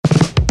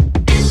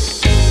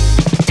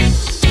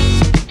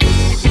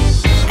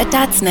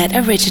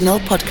Dadsnet Original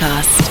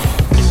Podcast.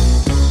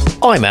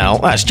 I'm Al,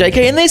 that's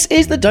JK, and this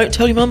is the Don't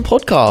Tell Your Mum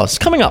podcast.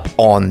 Coming up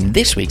on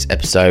this week's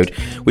episode,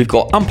 we've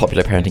got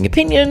unpopular parenting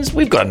opinions,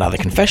 we've got another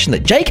confession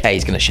that JK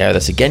is going to share with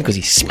us again because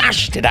he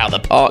smashed it out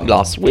of the park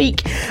last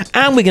week,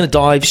 and we're going to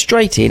dive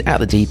straight in at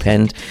the deep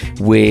end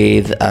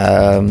with,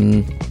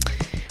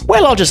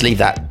 well, I'll just leave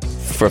that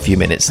for a few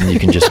minutes and you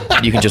can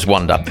just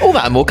wonder. All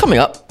that and more coming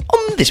up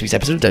on this week's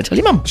episode of Don't Tell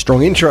Your Mum.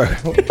 Strong intro.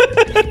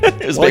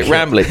 It was a bit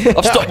rambly.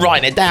 I've stopped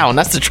writing it down,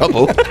 that's the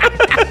trouble.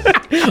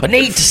 I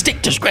need to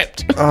stick to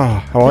script. Oh,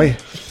 how are you?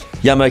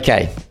 Yeah, I'm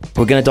okay.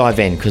 We're going to dive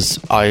in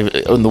because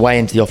on the way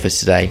into the office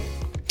today,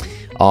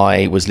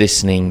 I was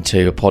listening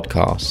to a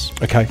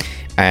podcast. Okay.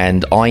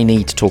 And I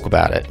need to talk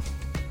about it.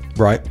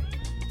 Right.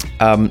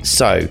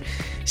 So,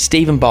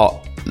 Stephen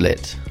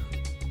Bartlett.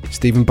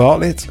 Stephen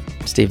Bartlett?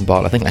 Stephen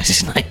Bartlett, I think that's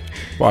his name.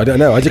 Well, I don't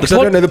know. I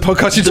don't know the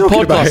podcast you're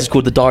talking about. The podcast is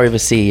called The Diary of a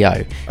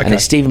CEO. And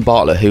it's Stephen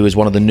Bartlett, who is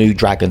one of the new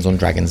dragons on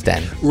Dragon's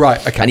Den. Right,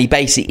 okay. And he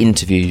basically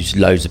interviews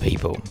loads of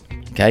people.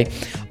 Okay,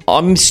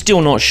 I'm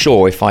still not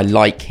sure if I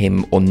like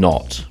him or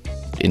not,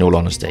 in all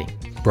honesty.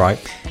 Right.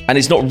 And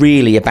it's not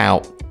really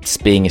about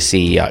being a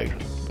CEO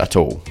at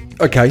all.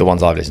 Okay. The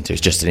ones I've listened to,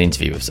 it's just an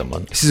interview with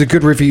someone. This is a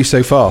good review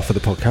so far for the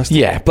podcast.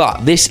 Yeah,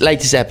 but this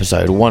latest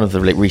episode, one of the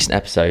recent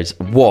episodes,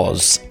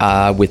 was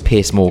with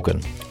Piers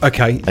Morgan.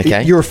 Okay.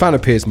 Okay. You're a fan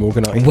of Piers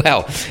Morgan, aren't you?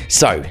 Well,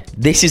 so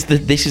this is the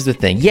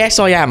thing. Yes,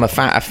 I am a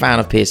fan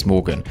of Piers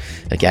Morgan.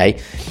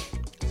 Okay,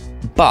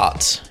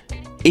 but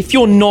if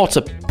you're not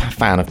a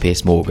fan of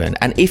Piers Morgan,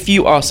 and if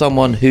you are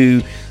someone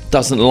who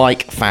doesn't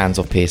like fans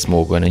of Piers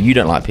Morgan and you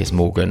don't like Piers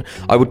Morgan,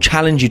 I would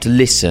challenge you to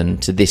listen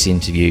to this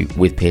interview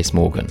with Piers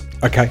Morgan.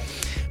 Okay.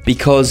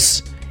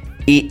 Because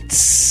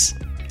it's...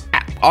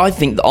 I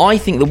think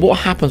that what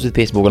happens with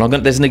Piers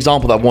Morgan, there's an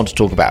example that I want to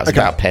talk about. It's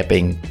about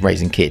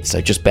raising kids, so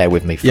just bear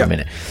with me for a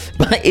minute.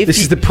 But this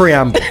is the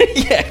preamble.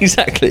 Yeah,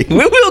 exactly.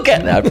 We'll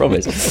get there, I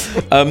promise.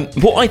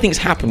 What I think's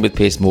happened with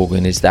Piers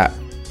Morgan is that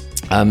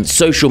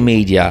social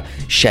media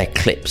share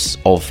clips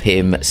of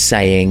him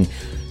saying,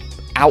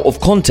 out of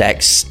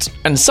context,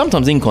 and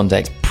sometimes in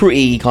context,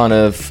 pretty kind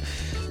of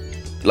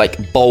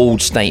like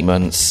bold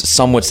statements.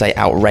 Some would say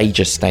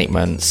outrageous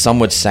statements. Some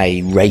would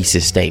say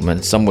racist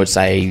statements. Some would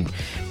say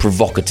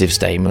provocative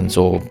statements,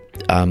 or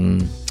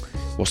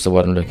what's the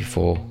word I'm looking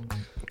for?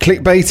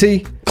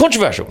 Clickbaity?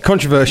 Controversial.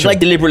 Like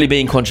deliberately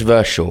being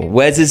controversial.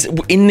 Whereas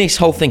in this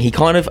whole thing, he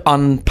kind of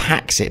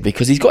unpacks it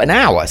because he's got an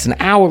hour. It's an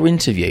hour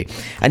interview.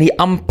 And he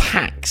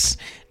unpacks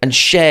and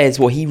shares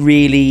what he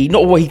really,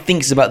 not what he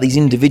thinks about these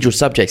individual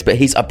subjects, but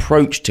his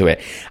approach to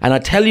it. And I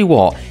tell you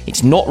what,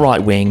 it's not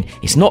right wing,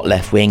 it's not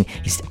left wing,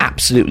 it's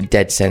absolutely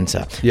dead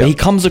centre. Yep. But he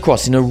comes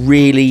across in a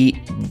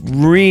really,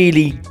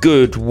 really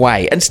good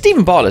way. And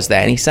Stephen Bartlett's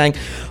there and he's saying,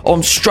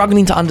 I'm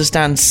struggling to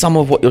understand some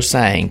of what you're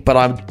saying, but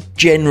I'm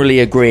generally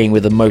agreeing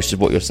with the most of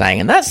what you're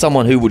saying. And that's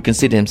someone who would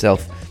consider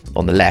himself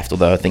on the left,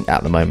 although I think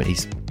at the moment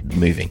he's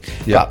moving.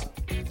 Yeah. But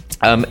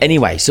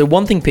anyway, so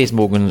one thing Piers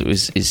Morgan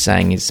is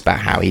saying is about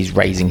how he's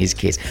raising his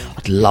kids.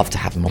 I'd love to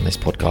have him on this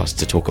podcast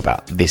to talk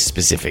about this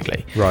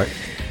specifically. Right.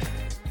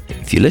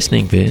 If you're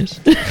listening, Piers,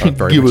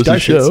 give us a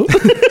show.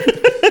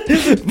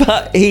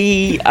 But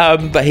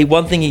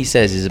one thing he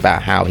says is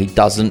about how he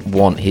doesn't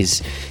want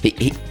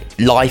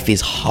life is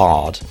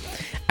hard.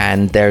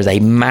 And there's a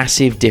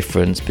massive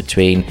difference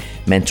between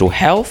mental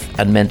health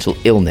and mental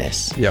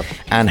illness. Yep.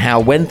 And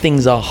how when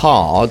things are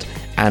hard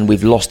and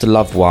we've lost a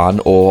loved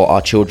one or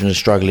our children are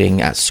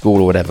struggling at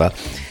school or whatever,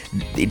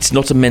 it's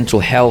not a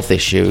mental health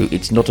issue.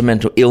 It's not a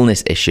mental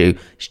illness issue.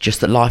 It's just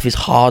that life is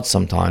hard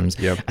sometimes.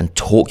 Yep. And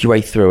talk your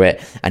way through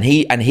it. And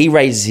he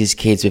raises his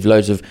kids with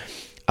loads of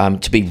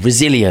to be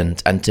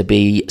resilient and to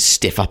be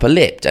stiff upper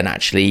lipped, and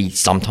actually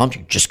sometimes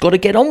you just got to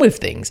get on with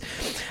things.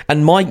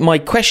 And my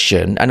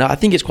question, and I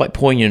think it's quite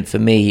poignant for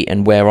me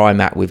and where I'm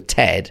at with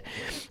Ted,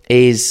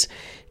 is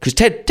because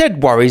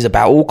Ted worries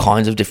about all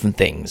kinds of different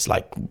things,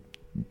 like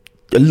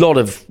a lot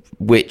of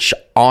which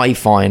I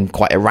find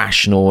quite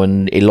irrational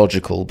and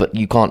illogical, but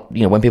you can't,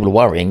 when people are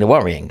worrying, they're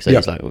worrying. So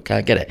It's like, okay,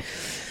 I get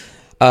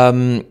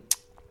it.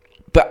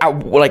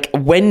 But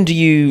when do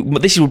you...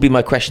 This would be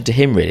my question to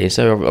him, really.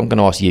 So I'm going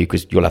to ask you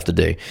because you'll have to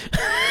do.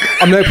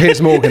 I'm no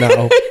Piers Morgan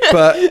now,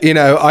 but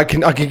I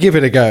can give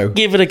it a go.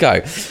 Give it a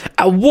go.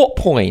 At what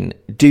point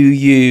do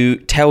you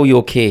tell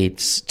your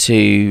kids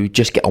to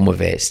just get on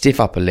with it, stiff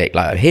upper lip,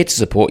 like I'm here to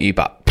support you,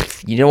 but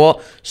you know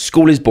what?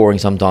 School is boring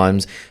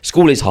sometimes.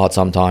 School is hard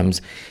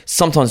sometimes.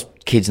 Sometimes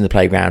kids in the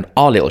playground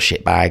are little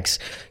shitbags.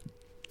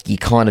 You're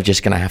kind of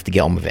just going to have to get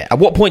on with it. At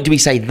what point do we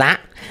say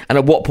that? And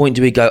at what point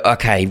do we go,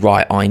 okay,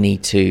 right, I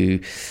need to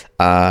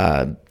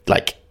kind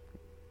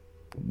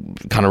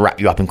of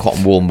wrap you up in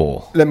cotton wool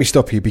more? Let me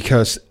stop you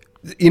because,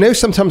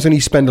 sometimes when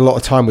you spend a lot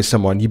of time with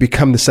someone, you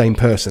become the same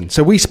person.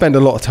 So we spend a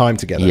lot of time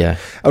together. Yeah.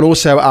 And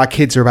also our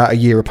kids are about a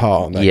year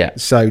apart, aren't they? Yeah.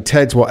 So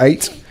Ted's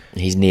 8?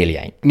 He's nearly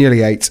 8.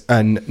 Nearly 8,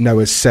 and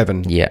Noah's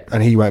 7. Yeah.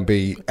 And he won't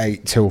be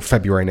 8 till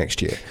February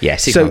next year. Yeah,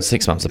 6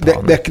 months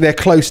apart. They're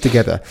close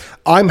together.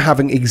 I'm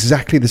having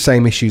exactly the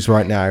same issues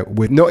right now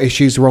with, not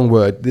issues, wrong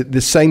word, the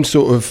same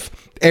sort of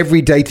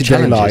every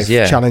day-to-day life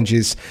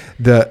challenges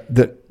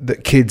that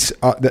kids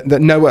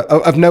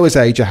that Noah's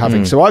age are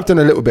having. So I've done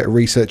a little bit of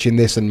research in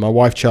this, and my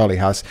wife Charlie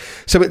has.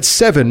 So at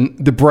 7,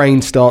 the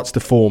brain starts to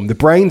form. The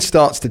brain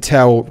starts to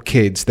tell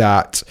kids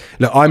that,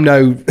 look, I'm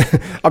no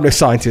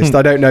scientist.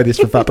 I don't know this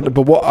for a fact,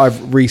 but what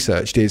I've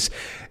researched is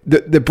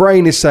that the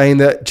brain is saying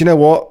that, do you know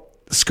what?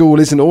 School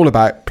isn't all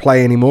about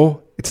play anymore.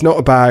 It's not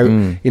about,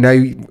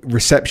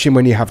 reception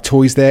when you have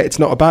toys there. It's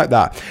not about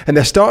that. And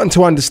they're starting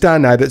to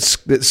understand now that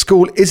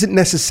school isn't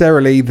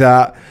necessarily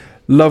that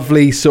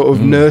lovely sort of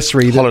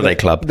nursery. Holiday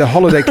club. The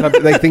holiday club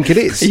that they think it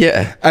is.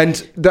 Yeah. And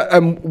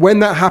when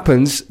that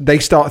happens, they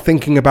start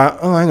thinking about,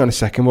 oh, hang on a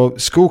second. Well,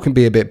 school can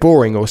be a bit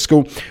boring. Or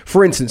school,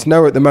 for instance,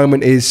 Noah at the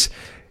moment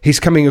he's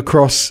coming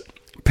across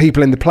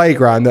people in the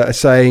playground that are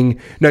saying,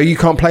 no, you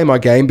can't play my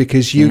game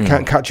because you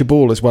can't catch a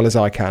ball as well as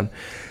I can.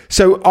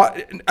 So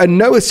and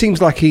Noah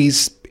seems like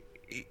he's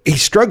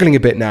struggling a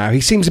bit now. He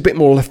seems a bit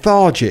more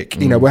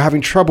lethargic. You know, we're having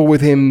trouble with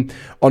him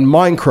on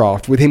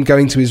Minecraft, with him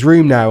going to his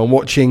room now and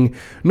watching,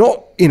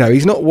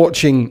 he's not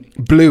watching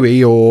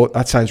Bluey, or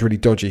that sounds really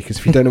dodgy because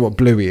if you don't know what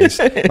Bluey is,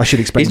 I should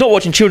explain. He's not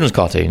watching children's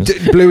cartoons.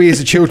 Bluey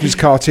is a children's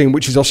cartoon,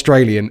 which is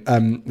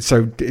Australian.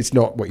 So it's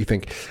not what you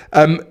think.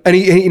 And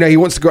he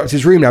wants to go up to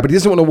his room now, but he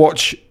doesn't want to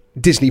watch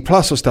Disney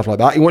Plus or stuff like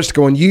that. He wants to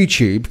go on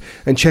YouTube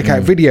and check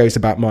out videos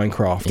about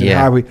Minecraft and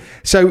how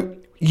so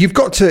you've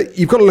got to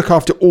look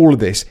after all of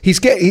this.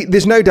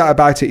 There's no doubt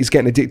about it. He's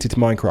getting addicted to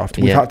Minecraft.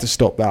 We've had to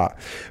stop that.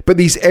 But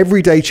these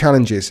everyday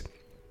challenges.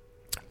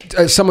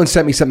 Someone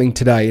sent me something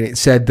today, and it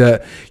said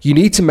that you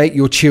need to make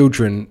your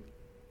children.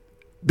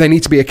 They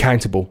need to be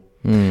accountable.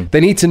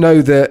 They need to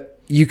know that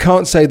you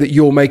can't say that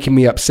you're making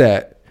me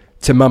upset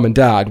to mum and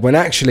dad when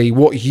actually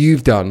what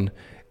you've done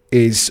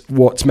is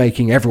what's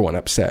making everyone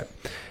upset.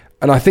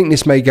 And I think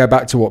this may go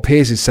back to what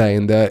Piers is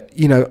saying, that,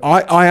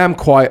 I am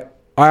quite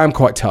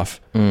tough.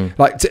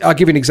 Like, I'll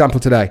give you an example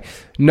today.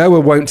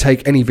 Noah won't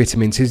take any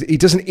vitamins. He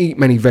doesn't eat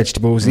many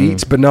vegetables. He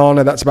eats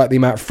banana. That's about the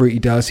amount of fruit he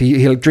does.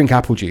 He'll drink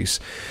apple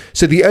juice.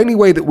 So the only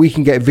way that we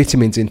can get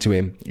vitamins into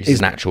him is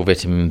an actual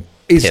vitamin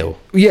pill.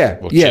 Or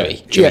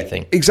chewy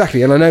thing.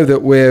 Exactly. And I know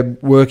that we're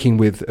working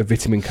with a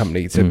vitamin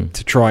company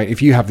to try,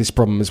 if you have this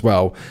problem as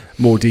well,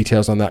 more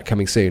details on that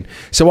coming soon.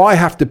 So I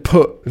have to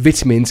put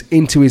vitamins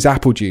into his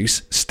apple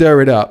juice,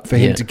 stir it up for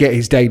him to get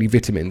his daily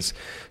vitamins.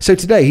 So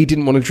today he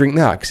didn't want to drink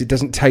that because it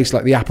doesn't taste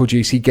like the apple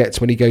juice he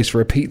gets when he goes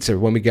for a pizza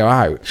when we go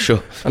out.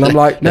 Sure. And I'm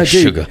like, no,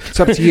 dude, sugar. It's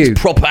up to you.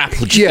 It's proper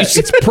apple juice. Yeah,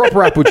 it's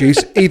proper apple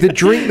juice. Either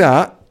drink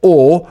that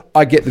or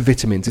I get the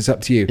vitamins. It's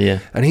up to you. Yeah.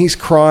 And he's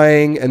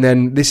crying, and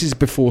then this is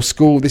before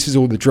school. This is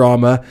all the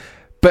drama.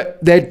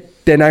 But they're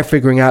now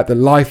figuring out that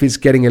life is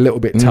getting a little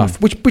bit tough,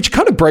 which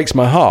kind of breaks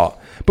my heart.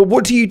 But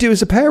what do you do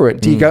as a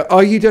parent? Do you go, oh,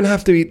 you don't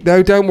have to eat?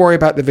 No, don't worry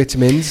about the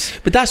vitamins.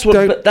 But that's what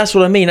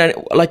I mean.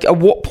 Like, at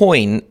what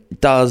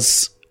point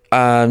does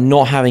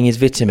not having his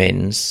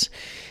vitamins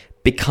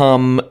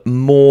become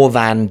more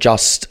than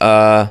just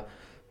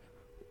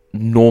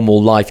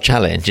normal life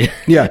challenge?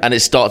 Yeah. And it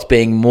starts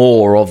being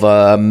more of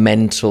a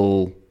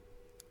mental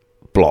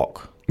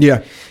block. Yeah.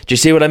 Do you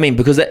see what I mean?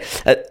 Because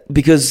I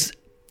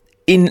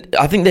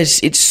think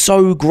it's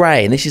so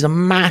grey, and this is a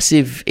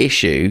massive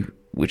issue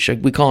which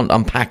we can't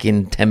unpack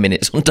in 10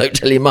 minutes on Don't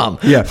Tell Your Mum.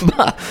 Yeah.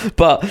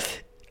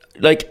 But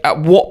like, at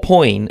what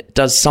point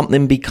does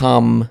something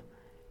become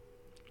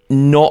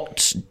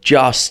not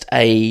just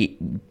a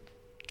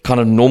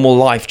kind of normal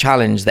life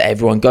challenge that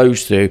everyone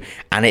goes through,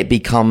 and it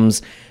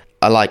becomes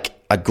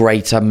a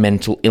greater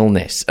mental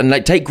illness? And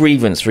like, take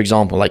grievance, for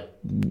example. Like,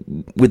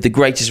 with the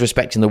greatest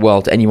respect in the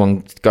world to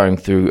anyone going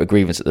through a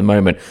grievance at the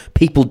moment,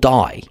 people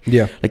die.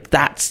 Yeah. Like,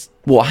 that's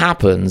what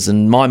happens,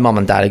 and my mum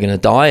and dad are going to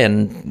die,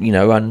 and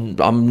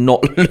and I'm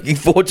not looking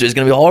forward to it. It's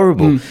going to be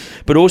horrible.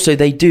 But also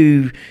they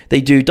do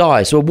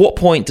die. So at what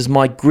point does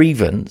my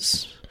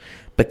grievance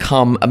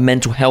become a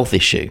mental health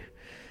issue?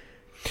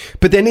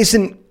 But then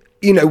isn't,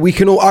 we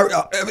can all,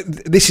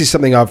 this is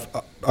something I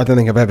don't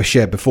think I've ever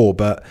shared before,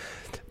 but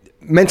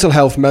mental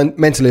health,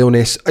 mental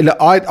illness,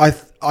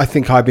 I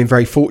think I've been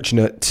very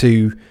fortunate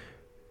to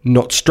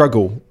not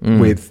struggle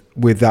with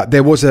that.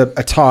 There was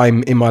a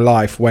time in my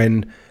life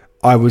when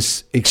I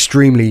was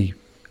extremely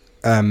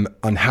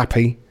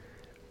unhappy,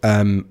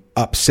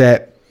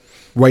 upset.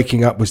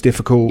 Waking up was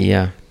difficult.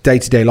 Yeah.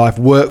 Day-to-day life,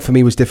 work for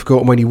me was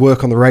difficult. And when you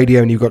work on the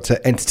radio and you've got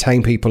to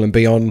entertain people and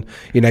be on,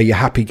 your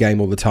happy game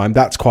all the time,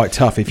 that's quite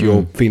tough if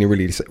you're feeling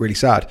really, really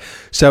sad.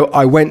 So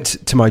I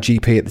went to my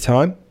GP at the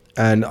time,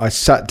 and I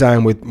sat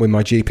down with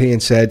my GP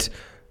and said,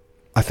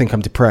 I think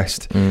I'm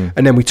depressed.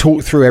 And then we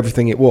talked through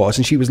everything it was.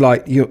 And she was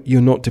like,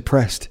 you're not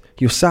depressed.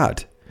 You're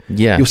sad.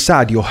 Yeah. You're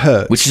sad. You're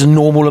hurt. Which is a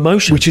normal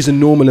emotion.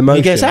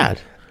 You get sad.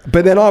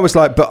 But then I was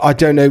like, but I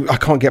don't know. I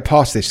can't get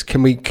past this.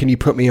 Can you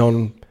put me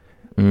on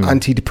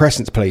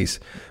antidepressants, please?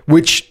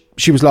 Which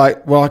she was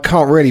like, well, I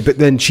can't really. But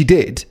then she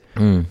did.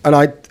 And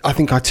I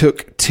think I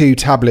took 2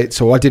 tablets,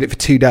 or I did it for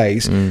 2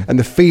 days. And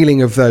the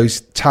feeling of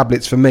those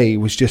tablets for me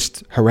was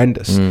just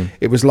horrendous.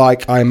 It was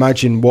like, I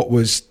imagine what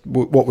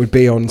would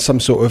be on some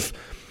sort of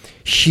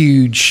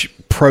huge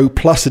Pro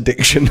Plus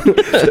addiction,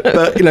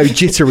 but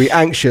jittery,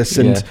 anxious,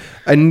 and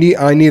I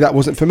knew that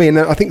wasn't for me. And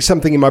I think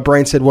something in my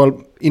brain said,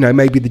 well,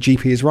 maybe the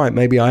GP is right.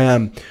 Maybe I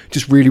am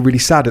just really, really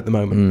sad at the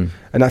moment,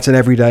 and that's an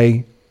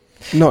everyday.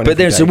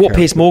 So what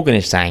Piers Morgan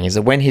is saying is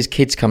that when his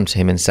kids come to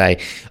him and say,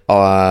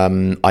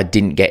 I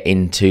didn't get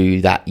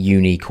into that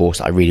uni course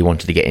I really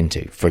wanted to get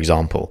into, for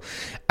example,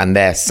 and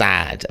they're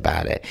sad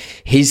about it,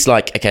 he's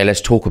like, okay,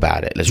 let's talk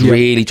about it. Let's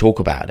really talk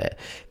about it.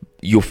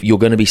 You're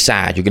going to be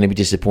sad. You're going to be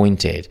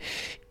disappointed.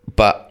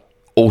 But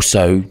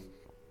also,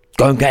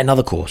 go and get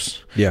another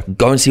course. Yeah.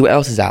 Go and see what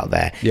else is out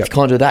there. Yeah. If you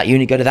can't do that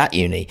uni, go to that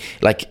uni.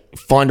 Like,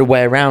 find a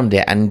way around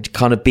it and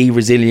kind of be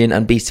resilient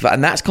and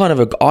and that's kind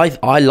of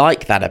I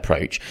like that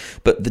approach.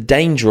 But the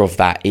danger of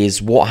that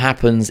is what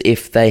happens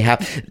if they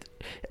have,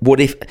 what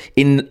if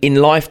in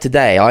life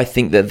today, I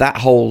think that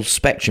whole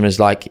spectrum is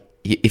like,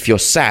 if you're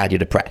sad, you're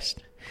depressed.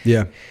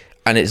 Yeah.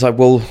 And it's like,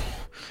 well,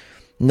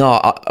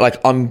 no, I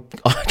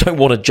don't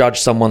want to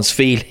judge someone's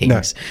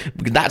feelings.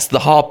 No. That's the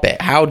hard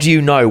bit. How do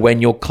you know when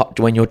your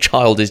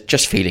child is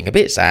just feeling a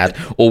bit sad,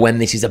 or when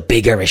this is a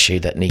bigger issue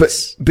that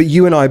needs? But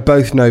you and I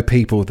both know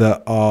people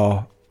that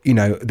are,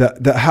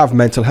 that have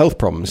mental health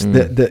problems,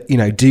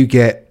 that do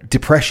get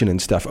depression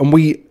and stuff,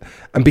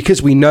 and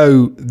because we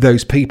know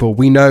those people,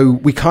 we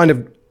kind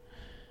of,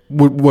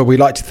 well, we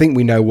like to think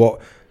we know what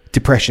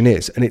depression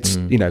is, and it's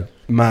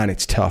man,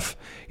 it's tough.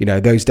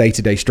 Those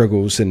day-to-day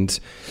struggles and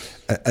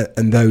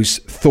those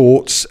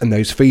thoughts and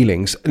those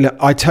feelings.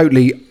 I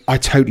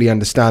totally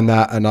understand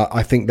that, and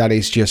I think that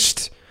is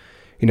just,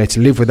 to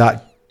live with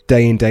that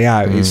day in, day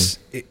out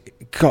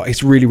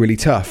it's really, really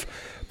tough.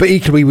 But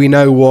equally, we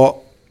know what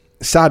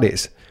sad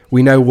is.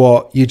 We know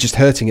what you're just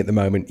hurting at the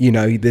moment.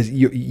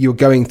 You're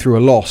going through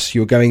a loss.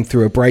 You're going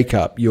through a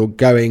breakup. You're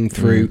going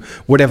through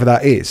whatever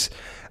that is.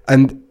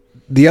 And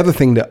the other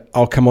thing that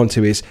I'll come on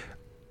to is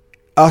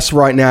us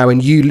right now,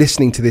 and you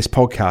listening to this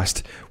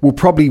podcast will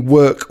probably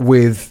work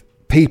with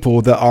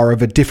people that are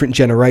of a different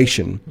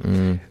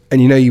generation.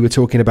 And you were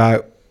talking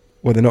about,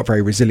 well, they're not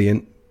very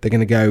resilient. They're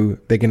going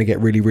to get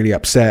really, really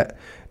upset.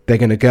 They're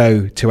going to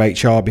go to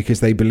HR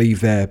because they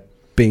believe they're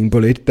being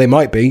bullied. They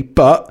might be,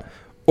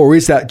 or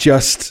is that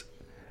just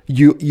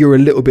you're a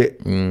little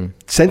bit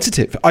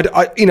sensitive? I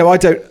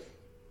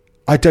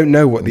don't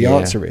know what the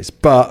answer is,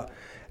 but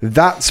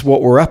that's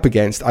what we're up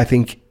against, I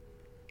think,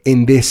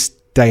 in this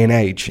day and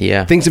age.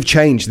 Things have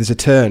changed. There's a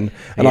turn,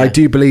 and I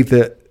do believe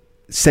that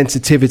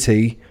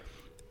sensitivity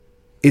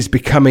is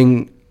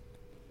becoming,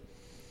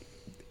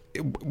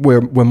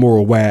 we're more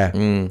aware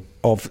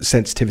of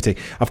sensitivity.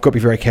 I've got to be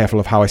very careful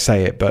of how I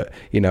say it, but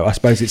I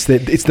suppose it's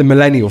the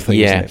millennial thing,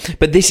 isn't it?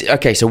 But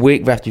so we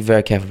have to be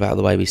very careful about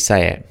the way we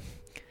say it.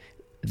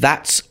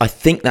 I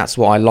think that's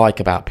what I like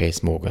about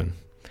Piers Morgan,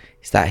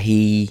 is that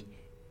he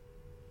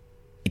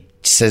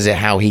says it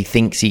how he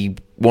thinks he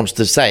wants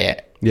to say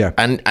it. Yeah.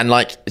 And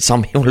like,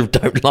 some people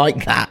don't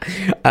like that.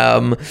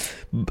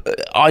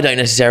 I don't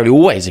necessarily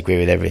always agree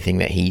with everything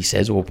that he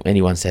says or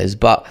anyone says,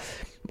 but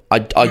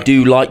I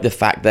do like the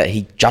fact that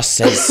he just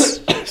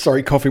says...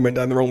 Sorry, coffee went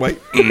down the wrong way.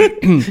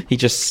 He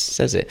just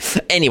says it.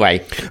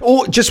 Anyway.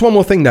 Or just one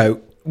more thing,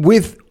 though. We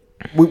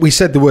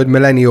said the word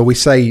millennial, we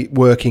say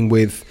working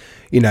with,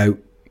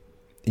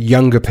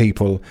 younger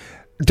people.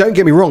 Don't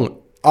get me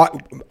wrong.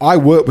 I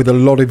work with a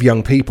lot of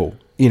young people,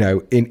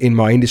 in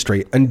my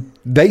industry, and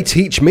they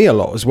teach me a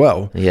lot as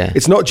well. Yeah.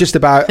 It's not just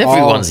about...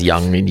 Everyone's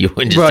young in your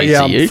industry. Well,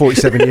 yeah, I'm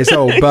 47 years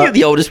old. But you're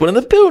the oldest one in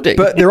the building.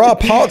 But there are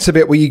parts of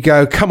it where you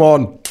go, come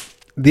on,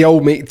 the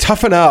old me,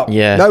 toughen up.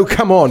 Yeah. No,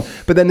 come on.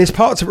 But then there's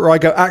parts of it where I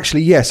go,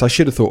 actually, yes, I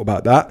should have thought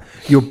about that.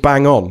 You're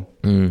bang on.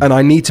 And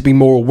I need to be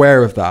more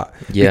aware of that.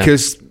 Yeah.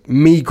 Because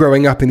me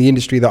growing up in the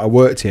industry that I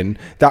worked in,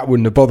 that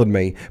wouldn't have bothered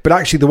me. But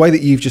actually, the way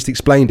that you've just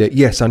explained it,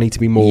 yes, I need to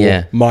be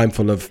more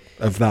mindful of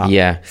that.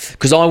 Yeah.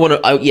 Because I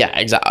want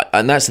to, exactly.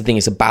 And that's the thing,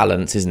 it's a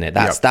balance, isn't it?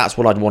 That's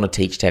what I'd want to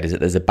teach Ted, is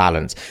that there's a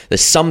balance. There's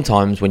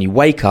sometimes when you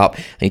wake up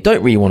and you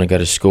don't really want to go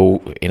to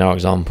school, in our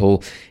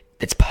example,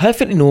 it's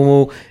perfectly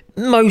normal.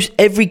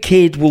 Every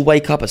kid will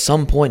wake up at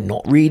some point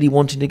not really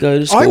wanting to go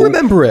to school. I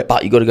remember it.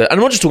 But you got to go. And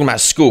I'm not just talking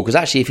about school, because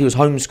actually if he was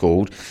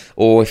homeschooled,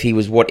 or if he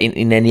was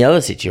in any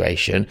other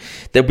situation,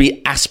 there'll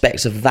be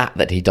aspects of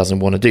that he doesn't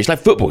want to do. It's like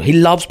football. He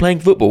loves playing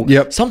football.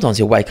 Yep. Sometimes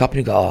he'll wake up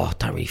and he'll go, I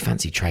don't really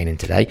fancy training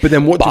today. But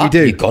then what do we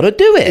do? You got to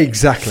do it.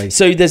 Exactly.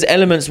 So there's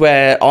elements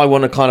where I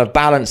want to kind of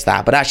balance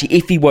that. But actually,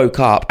 if he woke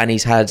up and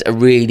he's had a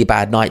really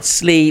bad night's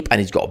sleep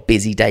and he's got a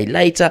busy day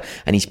later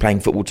and he's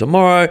playing football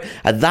tomorrow,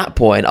 at that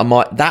point,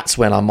 that's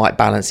when I might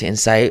balance it and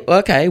say,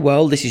 okay,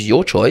 well, this is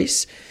your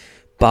choice,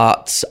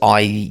 but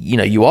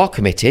you are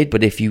committed,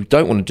 but if you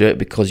don't want to do it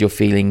because you're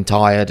feeling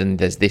tired and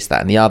there's this,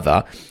 that and the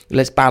other,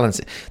 let's balance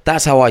it.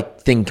 That's how I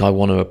think I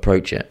want to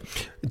approach it.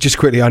 Just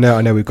quickly, I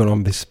know we've gone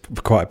on this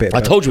for quite a bit.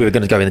 I told you we were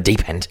going to go in the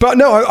deep end. But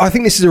no, I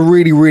think this is a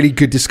really, really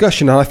good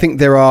discussion. And I think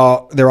there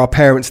are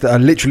parents that are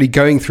literally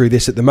going through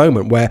this at the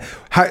moment, where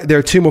there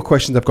are two more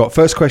questions I've got.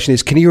 First question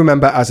is, can you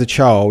remember as a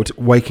child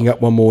waking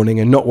up one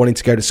morning and not wanting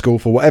to go to school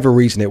for whatever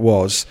reason it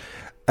was,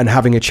 and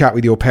having a chat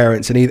with your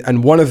parents,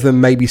 and one of them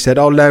maybe said,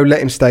 "Oh no,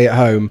 let him stay at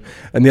home,"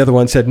 and the other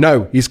one said,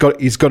 "No, he's got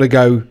to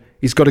go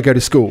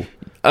to school."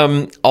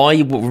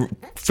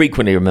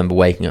 Frequently remember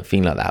waking up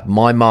feeling like that.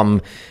 My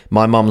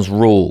mum's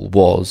rule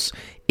was,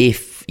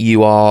 if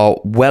you are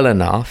well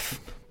enough,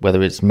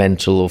 whether it's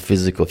mental or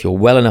physical, if you're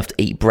well enough to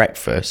eat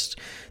breakfast,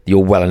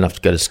 you're well enough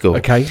to go to school.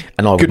 Okay.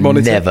 And I would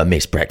never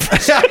miss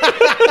breakfast.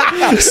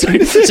 so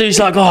he's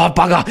like, "Oh,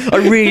 bugger, I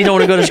really don't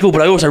want to go to school,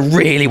 but I also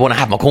really want to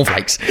have my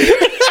cornflakes."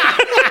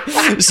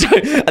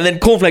 And then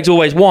cornflakes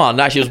always won.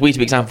 Actually, it was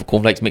Weetabix and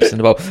cornflakes mixed in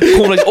the bowl.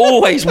 Cornflakes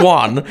always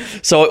won,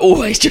 so I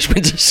always just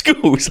went to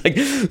school. It's like,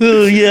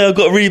 "Oh yeah, I've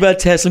got a really bad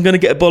test. I'm going to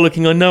get a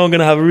bollocking. I know I'm going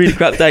to have a really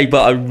crap day,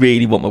 but I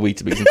really want my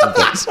Weetabix and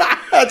cornflakes."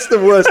 That's the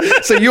worst.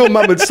 So your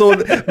mum had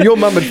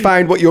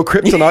found what your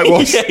kryptonite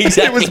was. Yeah,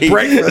 exactly. It was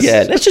breakfast.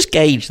 Yeah, let's just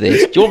gauge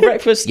this. Do you want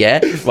breakfast? Yeah,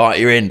 right,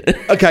 you're in.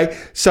 Okay,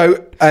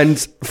 so, and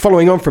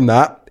following on from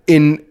that,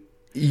 in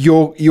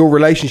your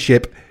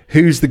relationship,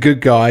 who's the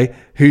good guy?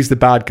 Who's the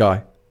bad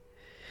guy?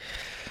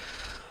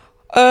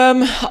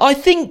 I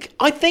think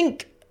I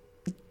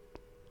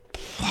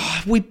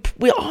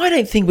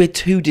don't think we're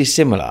too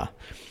dissimilar.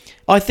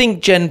 I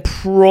think Jen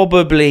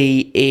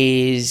probably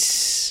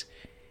is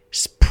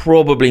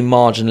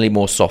marginally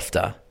more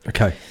softer.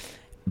 Okay.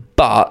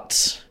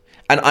 But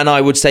and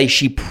I would say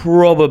she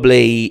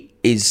probably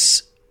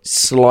is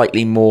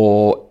slightly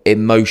more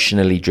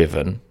emotionally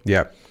driven.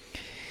 Yeah.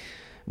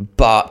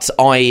 But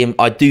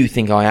I do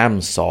think I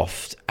am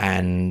soft,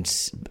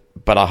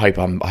 but I hope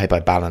I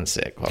balance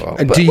it quite well.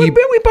 And but we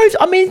both,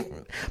 I mean,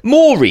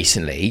 more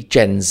recently,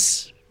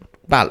 Jen's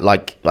about,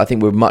 like, I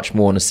think we're much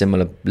more on a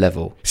similar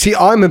level. See,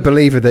 I'm a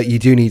believer that you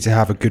do need to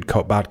have a good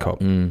cop, bad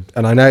cop. And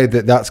I know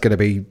that that's going to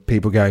be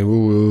people going,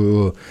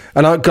 "Ooh."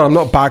 And I'm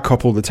not bad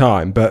cop all the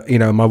time, but, you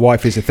know, my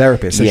wife is a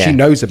therapist, so she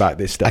knows about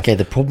this stuff. Okay,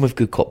 the problem with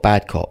good cop,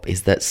 bad cop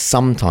is that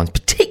sometimes,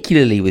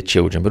 particularly with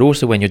children, but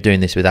also when you're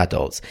doing this with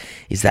adults,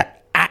 is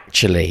that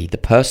actually the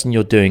person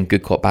you're doing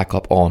good cop, bad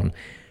cop on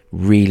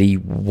really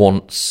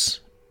wants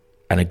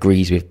and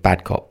agrees with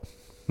bad cop.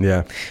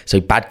 Yeah. So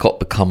bad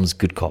cop becomes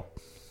good cop.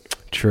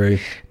 True.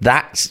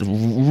 That's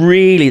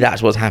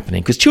what's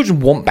happening, because children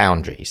want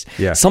boundaries.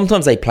 Yeah.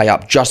 Sometimes they play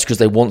up just because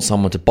they want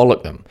someone to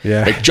bollock them.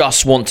 Yeah. They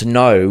just want to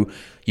know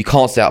you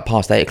can't stay up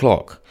past 8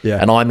 o'clock. Yeah.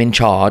 And I'm in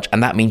charge,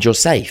 and that means you're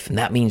safe, and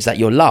that means that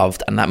you're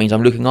loved, and that means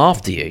I'm looking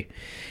after you.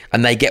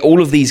 And they get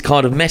all of these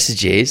kind of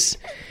messages.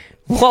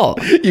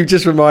 What? You've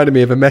just reminded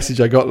me of a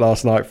message I got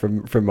last night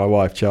from my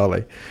wife,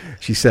 Charlie.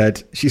 She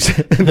said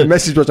the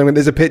message was,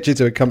 there's a picture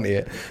to accompany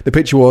it. The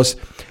picture was,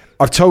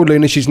 "I've told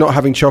Luna she's not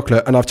having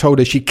chocolate, and I've told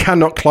her she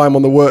cannot climb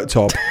on the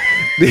worktop."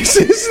 This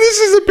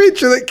is a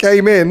picture that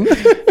came in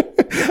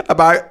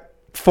about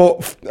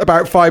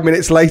 5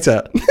 minutes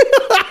later.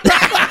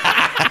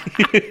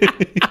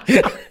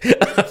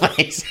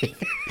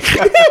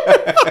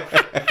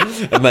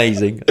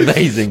 Amazing.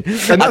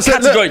 And that's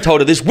Cat's Droid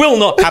told her this will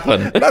not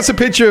happen. That's a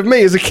picture of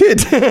me as a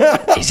kid.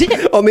 Is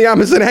it? On the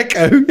Amazon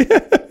Echo.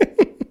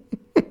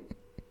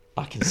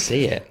 I can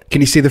see it.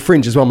 Can you see the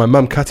fringe as well? My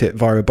mum cut it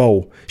via a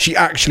bowl. She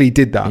actually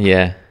did that.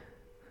 Yeah.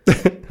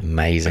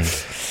 Amazing.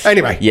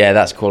 Anyway. Yeah,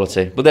 that's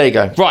quality. But there you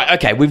go. Right,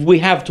 okay, we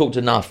have talked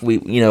enough. I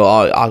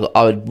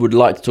would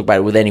like to talk about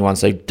it with anyone,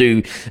 so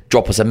do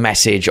drop us a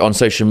message on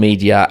social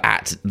media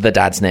at the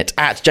Dadsnet,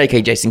 at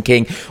JK Jason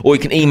King, or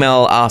you can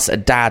email us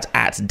at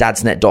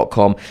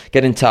dad@dadsnet.com.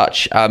 Get in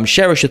touch,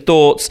 share us your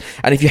thoughts,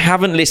 and if you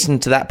haven't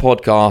listened to that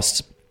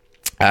podcast,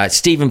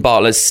 Stephen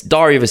Bartlett's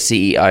Diary of a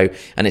CEO,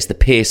 and it's the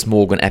Piers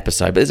Morgan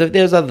episode. But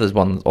there's others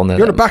ones on there.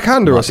 You're a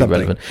backhander or something?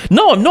 Relevant.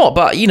 No, I'm not.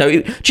 But do you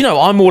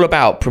know, I'm all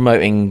about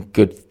promoting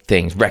good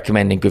things,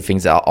 recommending good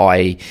things that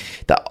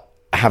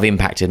have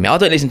impacted me. I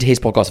don't listen to his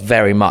podcast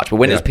very much, but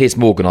when it was Piers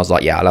Morgan, I was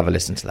like, yeah, I'll have a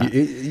listen to that.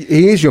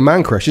 He is your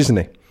man crush, isn't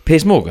he?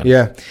 Piers Morgan.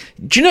 Yeah.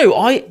 Do you know,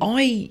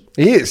 he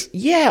is.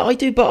 Yeah, I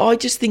do, but I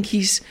just think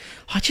he's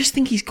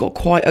got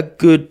quite a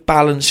good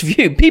balanced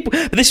view.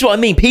 But this is what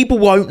I mean. People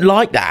won't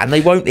like that, and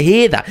they won't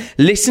hear that.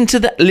 Listen to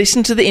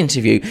the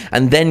interview,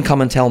 and then come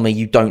and tell me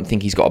you don't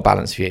think he's got a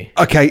balanced view.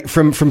 Okay,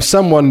 from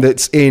someone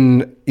that's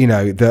in,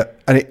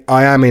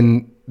 I am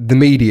in the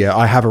media.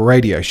 I have a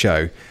radio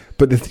show.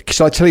 But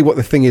shall I tell you what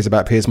the thing is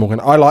about Piers Morgan?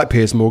 I like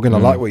Piers Morgan. I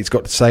like what he's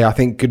got to say. I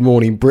think Good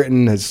Morning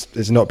Britain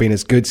has not been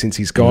as good since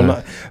he's gone.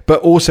 No.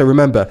 But also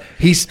remember,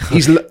 he's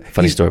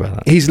funny story about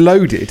that. He's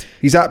loaded.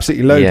 He's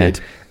absolutely loaded,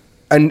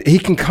 and he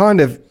can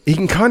kind of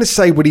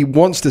say what he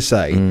wants to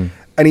say,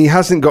 and he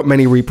hasn't got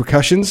many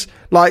repercussions.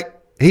 Like,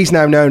 he's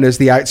now known as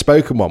the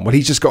outspoken one. Well,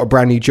 he's just got a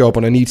brand new job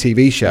on a new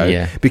TV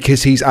show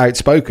because he's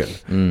outspoken.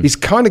 He's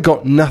kind of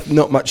got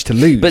not much to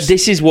lose. But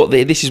this is what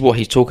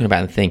he's talking about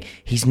in the thing.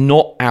 He's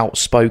not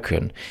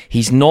outspoken.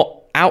 He's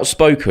not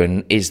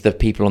outspoken is the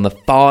people on the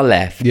far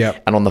left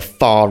and on the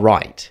far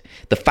right,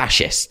 the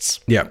fascists.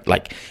 Yeah.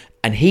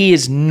 And he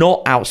is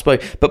not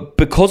outspoken, but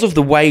because of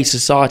the way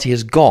society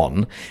has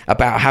gone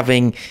about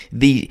having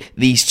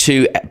these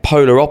two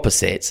polar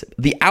opposites,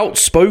 the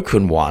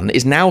outspoken one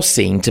is now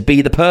seen to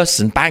be the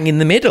person bang in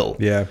the middle.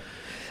 Yeah.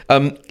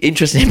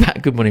 Interesting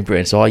about Good Morning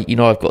Britain. So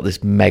I've got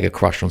this mega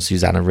crush on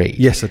Susanna Reid.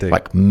 Yes, I do.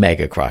 Like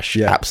mega crush.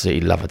 Yeah.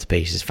 Absolutely love her to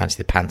pieces. Fancy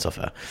the pants off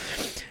her.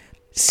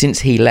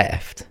 Since he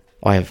left,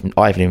 I haven't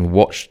even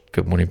watched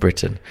Good Morning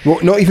Britain.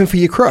 What, not even for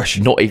your crush?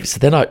 Not even. So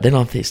then I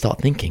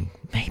start thinking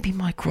maybe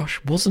my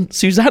crush wasn't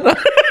Susanna.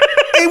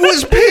 It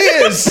was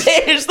Piers.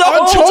 Piers the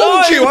whole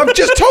time. I've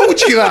just told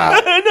you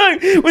that. I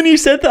know. When you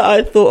said that,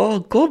 I thought,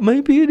 oh God,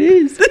 maybe it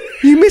is.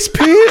 You miss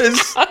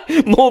Piers.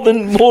 more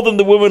than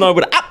the woman I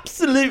would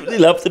absolutely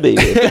love to be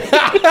with.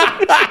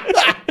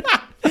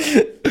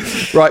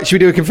 Right, should we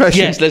do a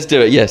confession? Yes, let's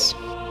do it. Yes.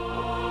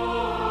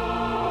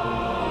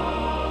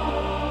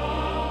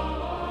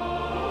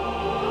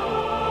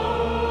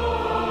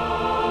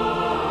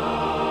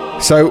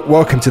 So,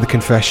 welcome to the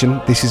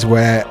confession. This is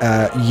where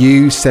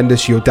you send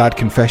us your dad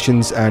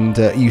confessions and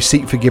you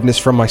seek forgiveness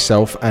from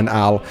myself and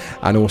Al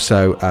and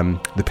also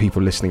the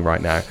people listening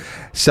right now.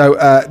 So,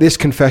 this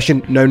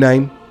confession, no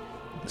name.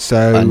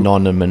 So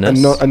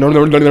Anonymous.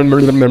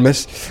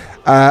 Anonymous.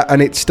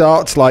 And it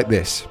starts like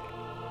this.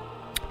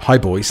 Hi,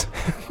 boys.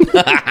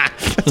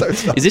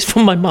 Is this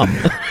from my mum?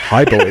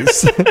 Hi,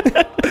 boys.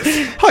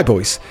 Hi,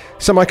 boys.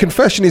 So my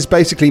confession is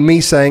basically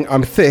me saying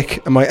I'm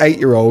thick and my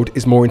 8-year-old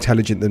is more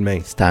intelligent than me.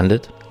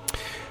 Standard.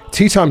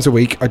 2 times a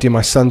week, I do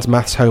my son's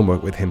maths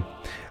homework with him.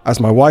 As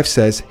my wife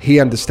says, he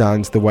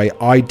understands the way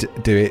I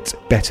do it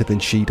better than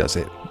she does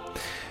it.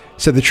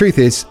 So the truth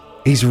is,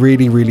 he's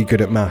really, really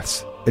good at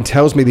maths and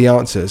tells me the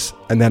answers,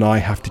 and then I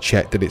have to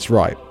check that it's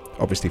right,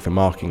 obviously for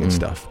marking and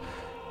stuff.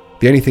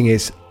 The only thing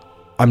is,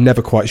 I'm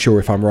never quite sure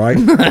if I'm right,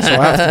 so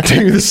I have to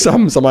do the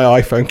sums on my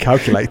iPhone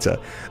calculator.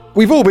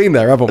 We've all been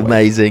there, haven't we?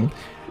 Amazing.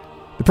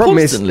 The problem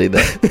Constantly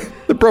there.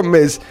 the problem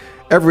is,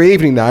 every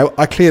evening now,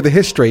 I clear the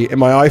history in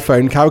my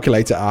iPhone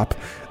calculator app,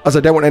 as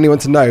I don't want anyone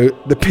to know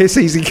the piss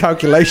easy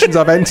calculations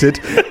I've entered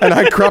and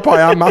how crap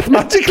I am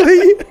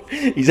mathematically.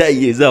 He's 8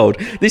 years old.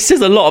 This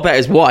says a lot about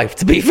his wife,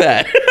 to be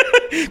fair.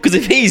 Because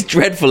if he's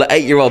dreadful at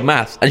 8-year-old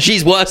maths and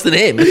she's worse than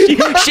him,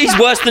 she's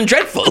worse than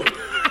dreadful.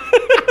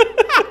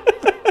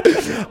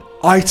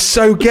 I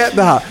so get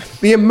that.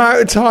 The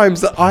amount of times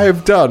that I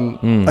have done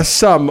a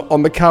sum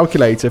on the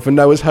calculator for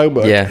Noah's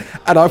homework,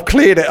 and I've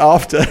cleared it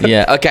after.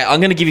 Yeah, okay, I'm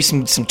going to give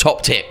you some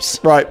top tips.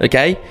 Right.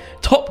 Okay?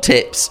 Top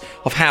tips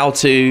of how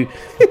to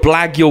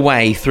blag your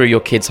way through your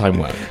kids'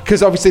 homework.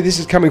 Because obviously this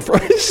is coming from...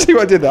 See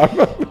what I did there?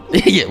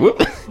 Yeah,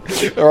 whoop.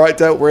 All right,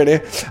 Del, we're in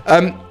here.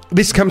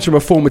 This comes from a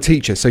former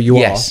teacher, so you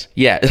are.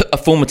 Yeah, a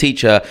former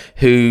teacher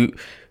who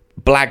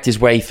blagged his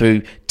way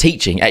through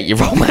teaching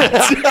 8-year-old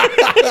maths.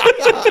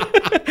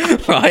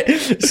 Right,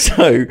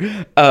 so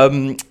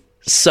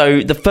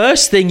the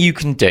first thing you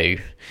can do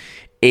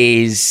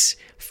is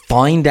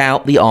find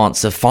out the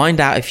answer.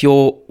 Find out if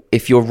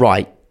you're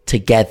right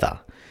together.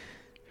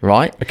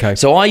 Right. Okay.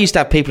 So I used to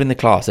have people in the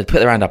class. They'd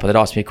put their hand up and they'd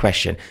ask me a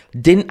question.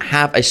 Didn't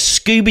have a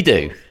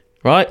Scooby-Doo.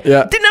 Right?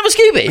 Yeah. Didn't have a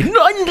Scooby.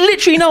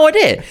 Literally no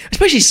idea.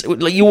 Especially,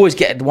 like, you always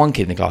get one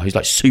kid in the class who's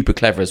like super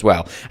clever as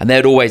well. And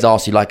they'd always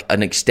ask you like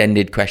an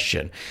extended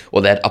question,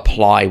 or they'd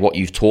apply what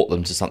you've taught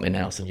them to something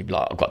else. And you'd be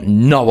like, I've got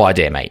no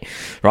idea, mate.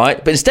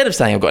 Right? But instead of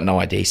saying I've got no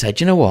idea, you say,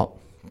 do you know what,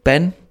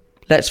 Ben?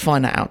 Let's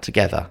find that out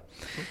together.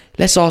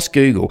 Let's ask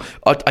Google.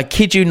 I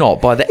kid you not,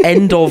 by the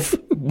end of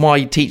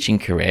my teaching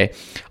career,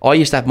 I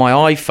used to have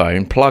my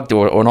iPhone plugged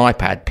or an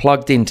iPad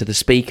plugged into the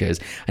speakers.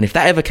 And if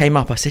that ever came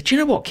up, I said, do you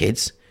know what,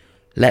 kids?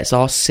 Let's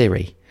ask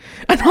Siri.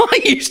 And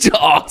I used to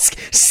ask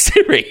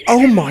Siri.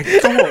 Oh my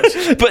God.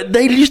 But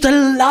they used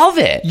to love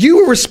it. You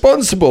were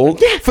responsible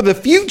for the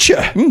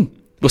future.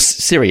 Well,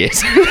 Siri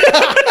is.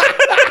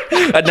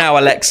 And now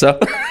Alexa.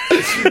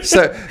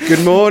 So,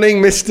 good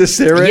morning, Mr.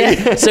 Siri.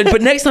 Yeah. So,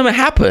 but next time it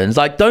happens,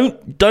 like,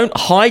 don't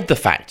hide the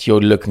fact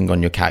you're looking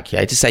on your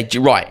calculator. Say,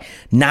 right,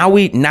 now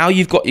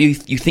you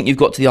think you've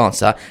got to the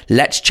answer.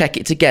 Let's check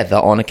it together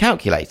on a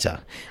calculator,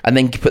 and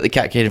then put the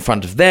calculator in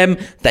front of them.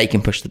 They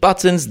can push the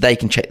buttons. They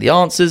can check the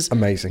answers.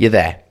 Amazing. You're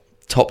there.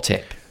 Top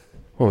tip.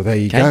 Well, there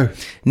you go.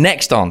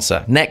 Next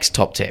answer. Next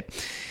top tip.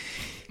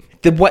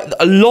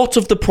 A lot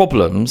of the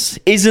problems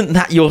isn't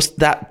that a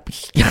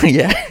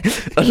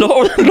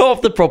lot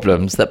of the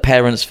problems that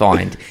parents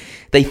find,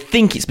 they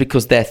think it's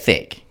because they're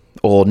thick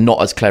or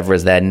not as clever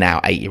as their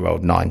now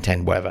 8-year-old, 9,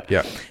 10, whatever.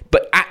 Yeah.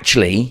 But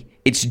actually,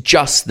 it's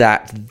just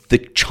that the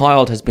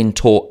child has been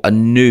taught a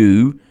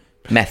new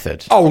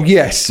method. Oh,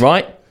 yes.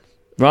 Right?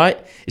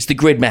 It's the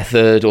grid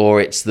method, or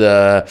it's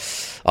the,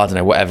 I don't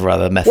know, whatever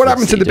other method. What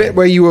happened to the bit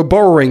where you were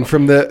borrowing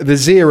from the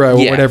zero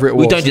or whatever it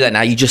was? We don't do that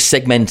now. You just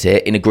segment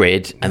it in a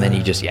grid, and then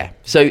you just,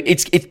 So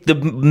it's the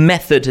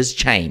method has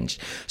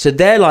changed. So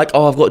they're like,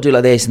 oh, I've got to do it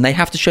like this, and they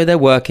have to show their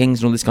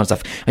workings and all this kind of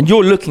stuff. And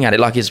you're looking at it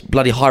like it's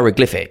bloody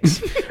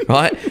hieroglyphics,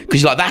 right?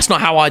 Because you're like, that's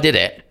not how I did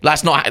it.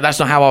 That's not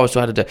how I was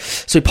trying to do it.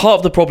 So part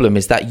of the problem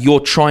is that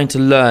you're trying to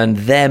learn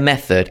their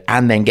method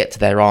and then get to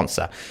their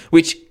answer,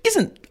 which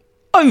isn't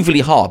overly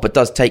hard, but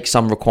does take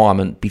some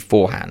requirement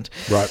beforehand.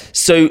 Right.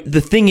 So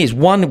the thing is,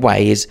 one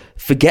way is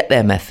forget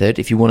their method.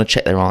 If you want to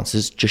check their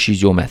answers, just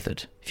use your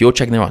method. If you're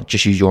checking their answers,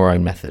 just use your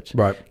own method.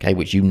 Right. Okay,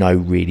 which you know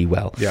really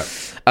well. Yeah.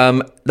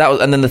 And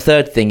then the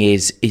third thing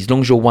is as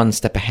long as you're one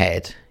step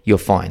ahead, you're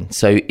fine.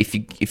 So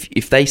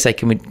if they say,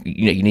 can we,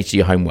 you need to do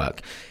your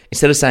homework,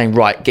 instead of saying,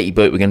 right, get your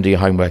book, we're going to do your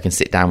homework and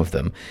sit down with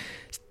them,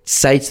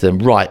 say to them,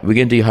 right, we're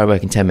going to do your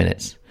homework in 10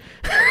 minutes.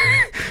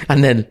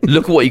 And then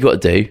look at what you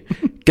got to do,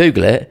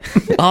 Google it,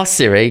 ask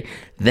Siri,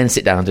 then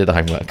sit down and do the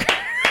homework.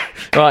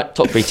 All right,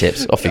 top 3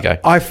 tips. Off you go.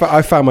 I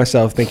found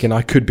myself thinking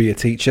I could be a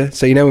teacher.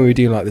 So, when we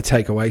do like the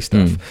takeaway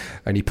stuff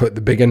and you put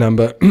the bigger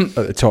number at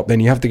the top,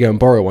 then you have to go and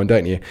borrow one,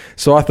 don't you?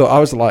 So I thought I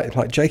was like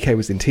JK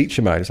was in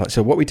teacher mode. It's like,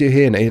 so what we do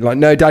here? And he's like,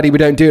 no, Daddy, we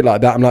don't do it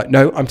like that. I'm like,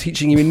 no, I'm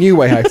teaching you a new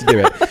way how to do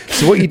it.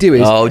 So what you do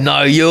is... Oh,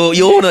 no, you're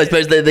one of those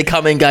people that they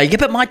come in and go, yeah,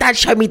 but my dad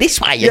showed me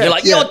this way. And you're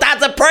like, your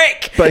dad's a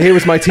prick. But here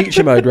was my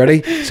teacher mode,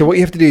 ready? So what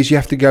you have to do is you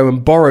have to go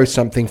and borrow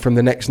something from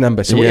the next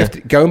number. So we have to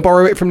go and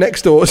borrow it from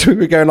next door. So we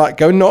were going like,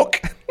 go knock.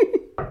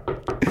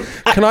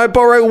 Can I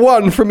borrow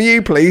 1 from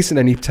you, please? And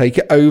then you take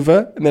it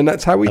over, and then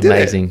that's how we did it.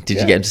 Amazing. Did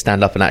you get him to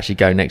stand up and actually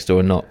go next door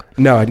and knock?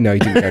 No, he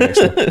didn't go next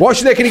door.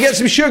 Watch there, can you get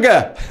some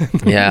sugar?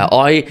 Yeah,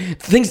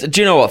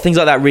 do you know what? Things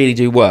like that really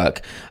do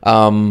work.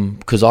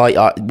 Because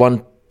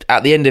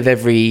at the end of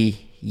every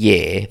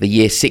year, the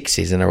year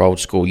 6s in our old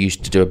school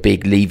used to do a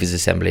big leavers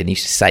assembly and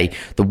used to say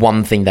the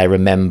one thing they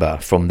remember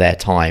from their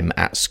time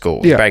at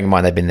school. Yeah. Bearing in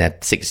mind they've been there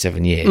 6 or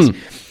 7 years.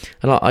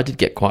 And I did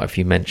get quite a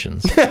few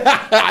mentions.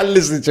 I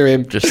listened to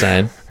him. Just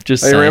saying.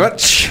 Thank you very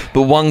much.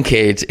 But one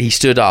kid, he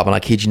stood up, and I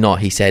kid you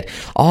not, he said,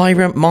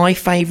 my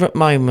favourite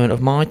moment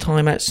of my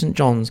time at St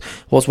John's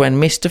was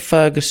when Mr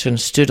Ferguson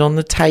stood on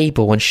the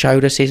table and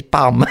showed us his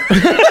bum.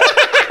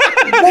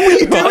 What were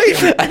you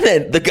doing?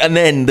 And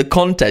then the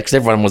context,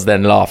 everyone was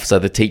then laughed. So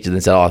the teacher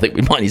then said, I think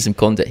we might need some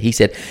context. He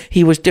said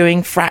he was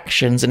doing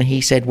fractions, and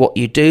he said, what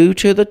you do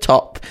to the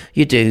top,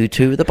 you do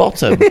to the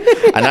bottom.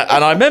 and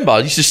I remember I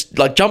used to just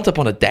like jumped up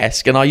on a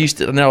desk, and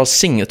then I was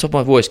singing at the top of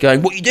my voice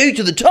going, what you do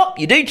to the top,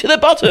 you do to the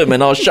bottom.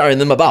 And I was showing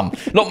them a bum.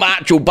 Not my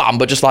actual bum,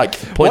 but just like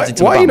pointing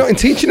to my bum. Why are you not in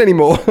teaching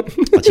anymore?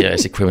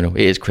 It's a criminal.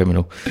 It is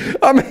criminal.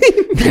 I mean...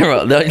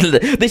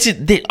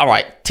 All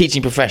right,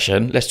 teaching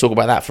profession. Let's talk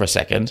about that for a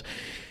second.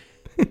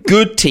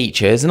 Good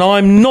teachers, and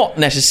I'm not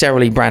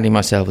necessarily branding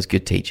myself as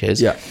good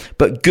teachers,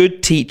 but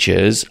good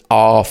teachers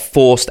are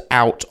forced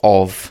out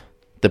of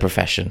the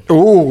profession.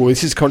 Oh,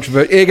 this is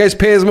controversial. Here goes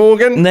Piers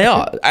Morgan. And they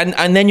are.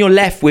 And then you're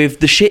left with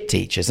the shit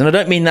teachers. And I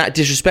don't mean that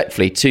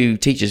disrespectfully to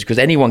teachers, because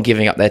anyone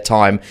giving up their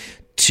time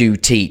to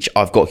teach,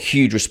 I've got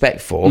huge respect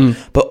for.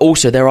 But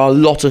also, there are a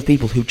lot of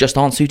people who just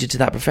aren't suited to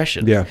that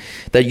profession. Yeah.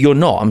 That you're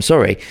not, I'm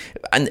sorry.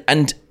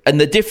 And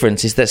the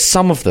difference is that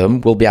some of them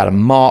will be able to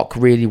mark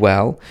really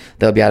well,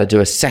 they'll be able to do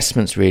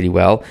assessments really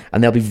well,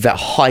 and they'll be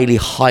highly,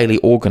 highly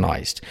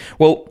organised.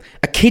 Well,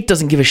 a kid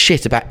doesn't give a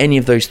shit about any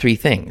of those 3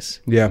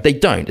 things. Yeah. They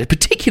don't,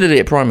 particularly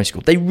at primary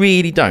school. They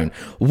really don't.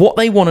 What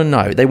they want to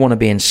know, they want to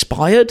be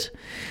inspired.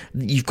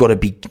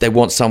 They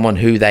want someone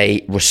who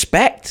they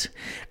respect,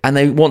 and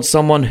they want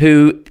someone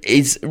who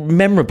is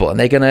memorable, and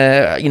they're going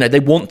to, they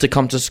want to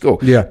come to school.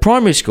 Yeah.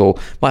 Primary school,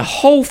 my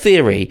whole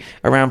theory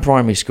around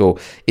primary school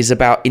is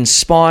about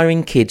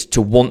inspiring kids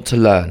to want to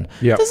learn.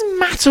 Yeah. It doesn't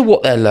matter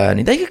what they're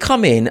learning. They could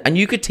come in and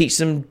you could teach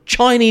them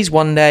Chinese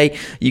one day,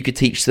 you could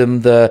teach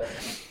them the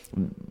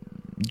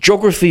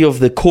geography of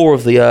the core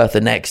of the earth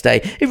the next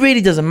day. It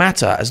really doesn't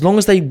matter, as long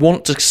as they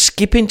want to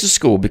skip into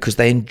school because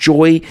they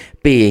enjoy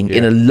being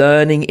in a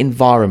learning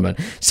environment.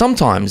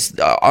 Sometimes,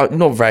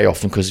 not very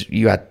often,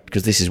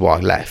 because this is why I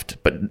left,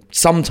 but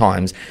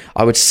sometimes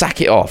I would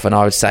sack it off and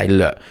I would say,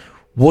 look,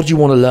 what do you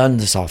want to learn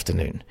this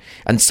afternoon?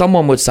 And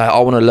someone would say, I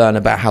want to learn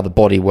about how the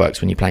body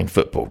works when you're playing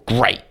football.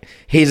 Great.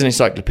 Here's an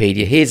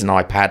encyclopedia. Here's an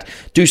iPad.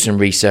 Do some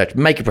research.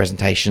 Make a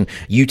presentation.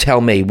 You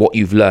tell me what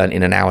you've learned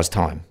in an hour's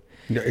time.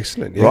 Yeah,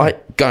 excellent. Yeah.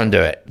 Right? Go and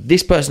do it.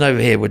 This person over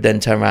here would then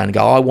turn around and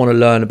go, I want to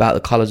learn about the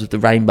colours of the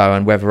rainbow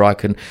and whether I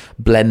can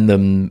blend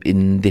them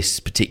in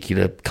this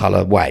particular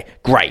colour way.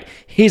 Great.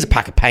 Here's a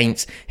pack of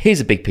paints. Here's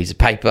a big piece of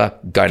paper.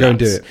 Go and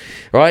do it.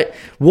 Right?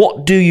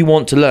 What do you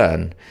want to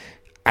learn?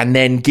 And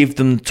then give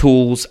them the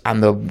tools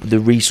and the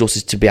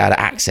resources to be able to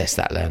access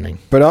that learning.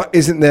 But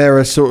isn't there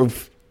a sort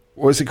of,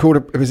 what's it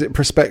called? Is it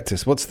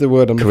prospectus? What's the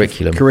word?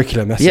 Curriculum.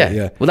 Curriculum. That's it.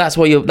 Yeah. Well, that's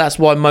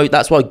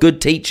why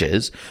good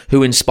teachers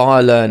who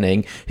inspire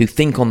learning, who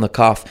think on the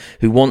cuff,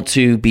 who want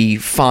to be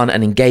fun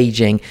and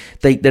engaging,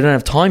 they don't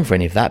have time for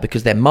any of that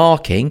because they're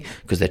marking,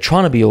 because they're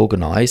trying to be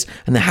organised,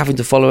 and they're having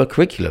to follow a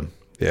curriculum.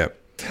 Yeah.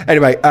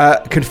 Anyway,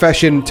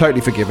 confession,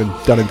 totally forgiven,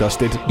 done and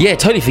dusted. Yeah,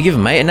 totally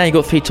forgiven, mate. And now you've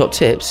got 3 top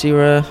tips.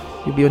 You'll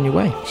be on your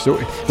way.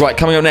 Sorted. Right,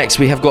 coming up next,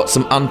 we have got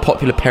some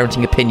unpopular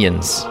parenting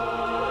opinions.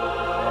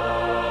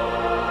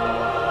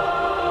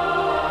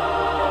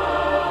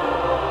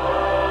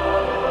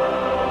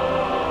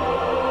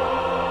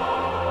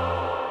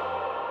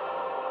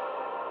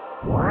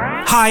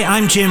 Hi,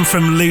 I'm Jim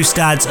from Loose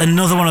Dads,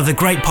 another one of the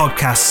great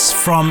podcasts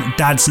from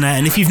Dadsnet.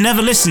 And if you've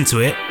never listened to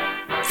it,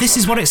 this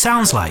is what it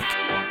sounds like.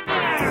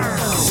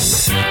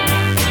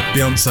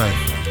 Beyonce,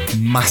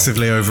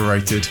 massively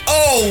overrated.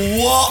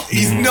 Oh, what?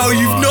 You've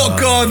not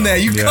gone there.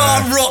 You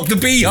can't rock the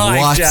beehive,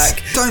 What?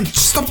 Jack. Don't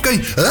stop going.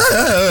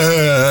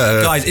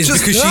 Guys, it's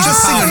because she's a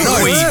powerful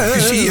queen.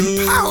 Because she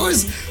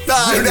empowers.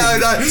 No. You're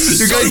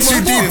going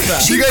too deep.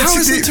 She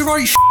empowers them to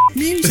write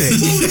music.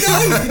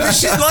 No,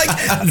 she's like...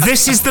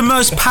 This is the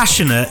most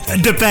passionate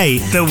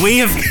debate that we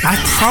have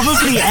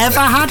probably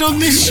ever had on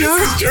this show.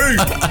 True.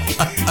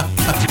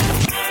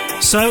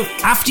 So,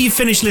 after you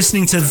finish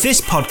listening to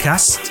this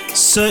podcast,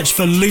 search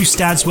for Loose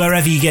Dads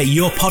wherever you get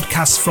your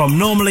podcasts from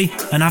normally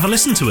and have a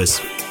listen to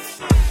us.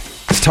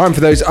 It's time for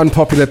those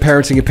unpopular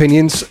parenting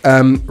opinions.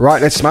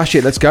 Right, let's smash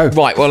it. Let's go.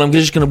 Right, well, I'm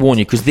just going to warn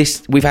you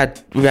because we've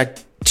had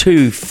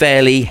two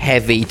fairly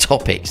heavy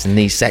topics in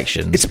these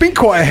sections. It's been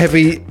quite a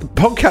heavy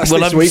podcast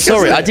well, this I'm week.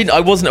 sorry, hasn't it? I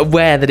wasn't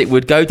aware that it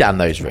would go down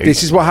those routes.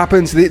 This is what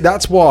happens.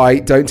 That's why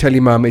Don't Tell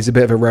Your Mum is a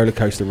bit of a roller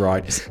coaster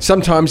ride.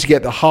 Sometimes you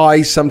get the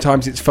highs,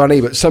 sometimes it's funny,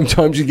 but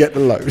sometimes you get the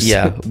lows.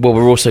 Yeah, well,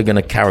 we're also going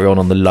to carry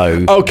on the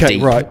low. Okay,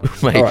 deep. right.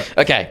 Mate, All right.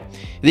 Okay,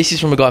 this is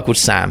from a guy called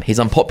Sam. His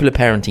unpopular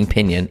parenting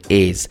opinion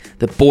is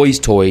that boys'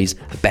 toys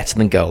are better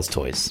than girls'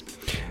 toys.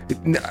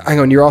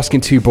 Hang on, you're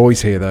asking two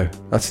boys here, though.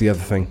 That's the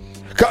other thing.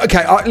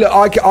 Okay,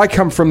 I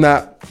come from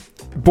that.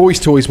 Boys'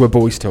 toys were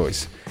boys'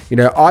 toys. You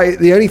know,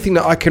 the only thing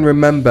that I can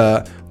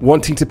remember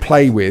wanting to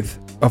play with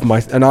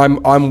and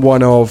I'm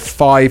one of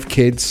 5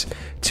 kids,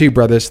 2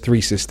 brothers,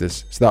 3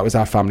 sisters. So that was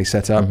our family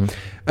setup. Mm-hmm.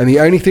 And the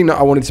only thing that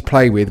I wanted to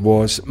play with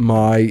was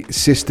my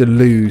sister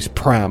Lou's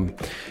pram.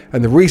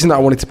 And the reason that I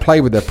wanted to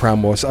play with her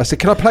pram was, I said,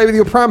 "Can I play with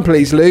your pram,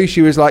 please, Lou?"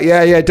 She was like,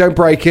 "Yeah, don't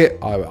break it."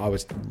 I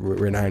was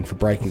renowned for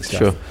breaking stuff.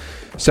 Sure.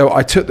 So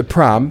I took the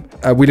pram.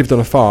 We lived on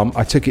a farm.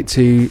 I took it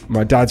to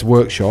my dad's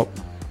workshop,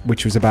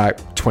 which was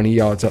about 20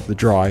 yards up the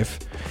drive.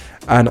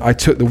 And I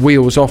took the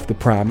wheels off the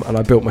pram and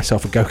I built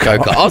myself a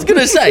go-kart. I was going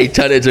to say,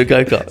 turn it into a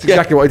go-kart. That's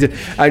exactly what I did.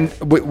 And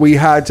we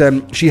had,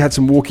 she had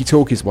some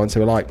walkie-talkies once. They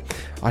were like,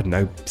 I don't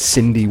know,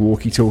 Cindy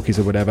walkie-talkies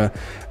or whatever.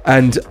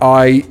 And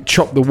I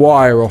chopped the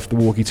wire off the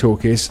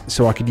walkie-talkies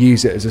so I could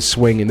use it as a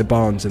swing in the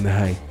barns and the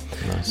hay.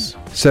 Nice.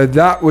 So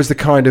that was the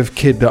kind of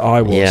kid that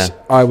I was. Yeah.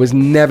 I was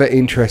never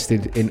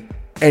interested in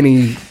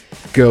any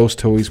girls'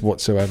 toys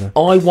whatsoever.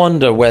 I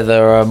wonder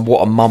whether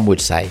what a mum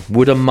would say.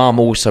 Would a mum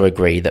also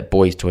agree that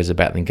boys' toys are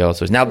better than girls'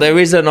 toys? Now, there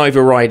is an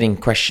overriding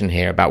question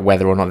here about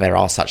whether or not there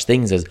are such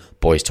things as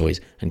boys' toys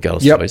and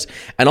girls' toys.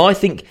 And I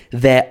think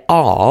there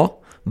are,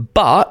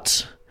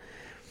 but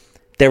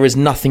there is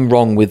nothing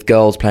wrong with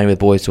girls playing with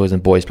boys' toys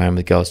and boys playing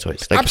with girls'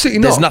 toys. Like, Absolutely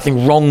not. There's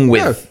nothing wrong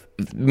with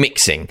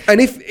mixing. And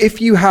if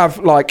you have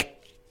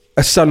like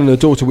a son and a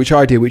daughter, which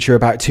I do, which are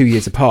about 2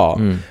 years apart,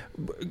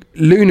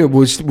 Luna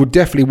would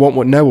definitely want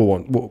what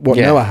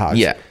Noah had.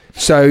 Yeah.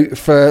 So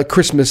for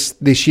Christmas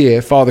this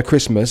year, Father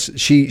Christmas,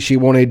 she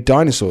wanted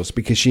dinosaurs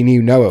because she knew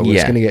Noah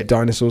was going to get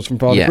dinosaurs from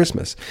Father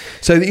Christmas.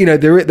 So you know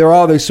there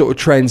are those sort of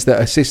trends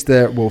that a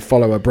sister will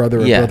follow a brother,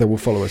 a brother will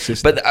follow a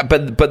sister.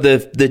 But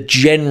the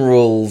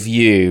general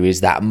view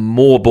is that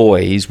more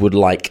boys would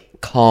like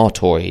car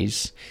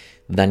toys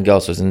than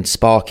girls' toys. And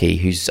Sparky,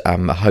 who's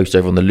a host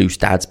over on the Loose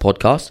Dads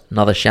podcast,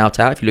 another shout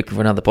out if you're looking for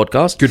another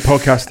podcast. Good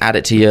podcast. Add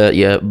it to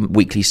your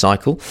weekly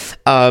cycle.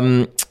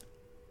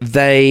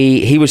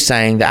 He was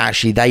saying that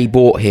actually they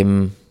bought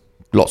him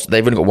lots.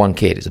 They've only got one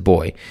kid, it's a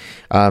boy,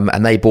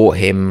 and they bought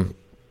him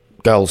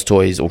girls'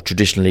 toys, or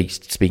traditionally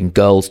speaking,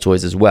 girls'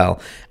 toys as well.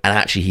 And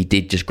actually, he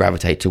did just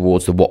gravitate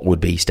towards what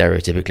would be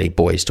stereotypically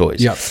boys'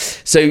 toys. Yeah.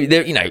 So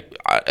there,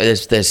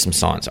 there's some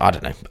science. I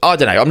don't know.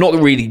 I'm not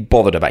really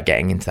bothered about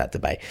getting into that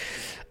debate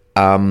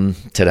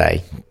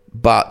today.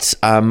 But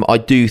I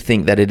do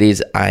think that it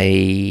is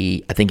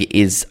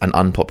an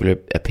unpopular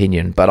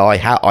opinion. But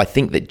I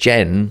think that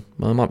Jen,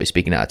 I might be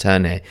speaking out of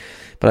turn here,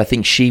 but I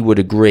think she would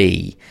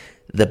agree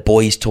that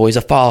boys' toys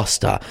are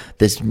faster.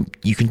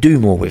 You can do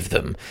more with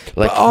them.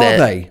 Like, but are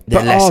they?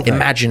 They're less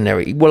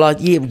imaginary.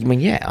 Well,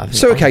 yeah.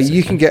 So okay,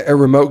 you can get a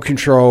remote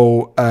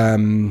control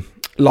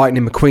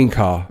Lightning McQueen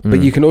car,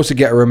 but you can also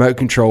get a remote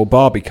control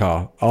Barbie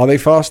car. Are they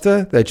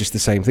faster? They're just the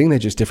same thing. They're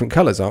just different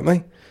colours, aren't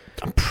they?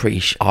 I'm pretty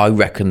sure. I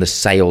reckon the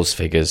sales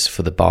figures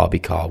for the Barbie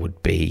car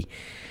would be.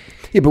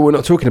 Yeah, but we're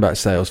not talking about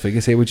sales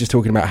figures here. We're just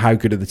talking about how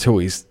good are the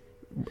toys,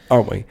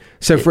 aren't we?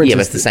 So, for instance,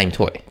 but it's the same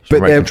toy. It's but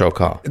a remote control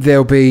car.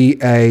 There'll be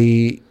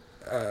a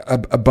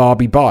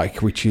Barbie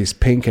bike which is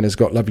pink and has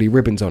got lovely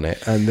ribbons on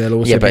it, and there'll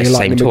also be a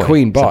Lightning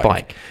McQueen bike. It's a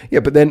bike.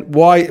 Yeah, but then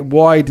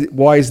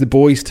why is the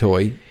boys'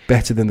 toy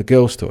better than the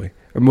girls' toy?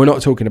 And we're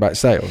not talking about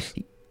sales.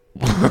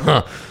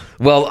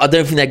 Well, I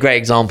don't think they're great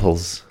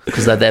examples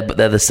because they're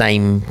the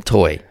same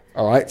toy.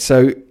 All right,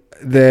 so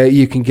there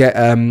you can get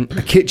a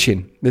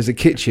kitchen. There's a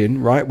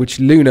kitchen, right, which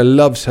Luna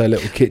loves her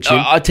little kitchen.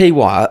 I'll tell you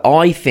what,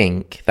 I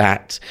think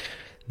that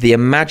the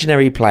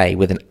imaginary play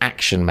with an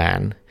action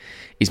man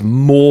is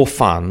more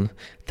fun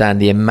than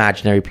the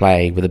imaginary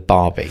play with a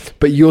Barbie.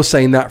 But you're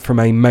saying that from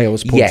a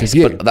male's point of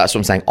view. Yes, but that's what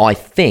I'm saying. I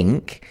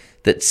think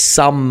that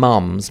some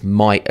mums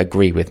might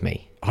agree with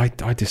me. I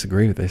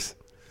disagree with this.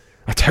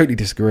 I totally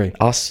disagree.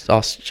 Ask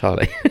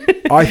Charlie.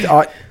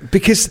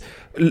 Because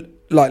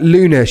like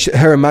Luna,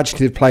 her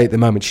imaginative play at the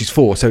moment, she's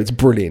 4, so it's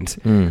brilliant.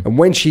 And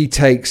when she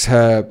takes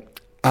her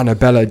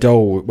Annabella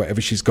doll, whatever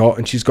she's got,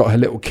 and she's got her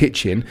little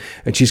kitchen,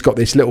 and she's got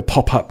this little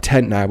pop-up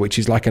tent now, which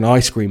is like an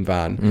ice cream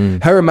van.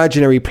 Her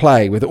imaginary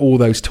play with all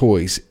those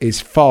toys is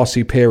far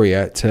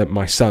superior to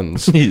my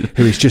son's, who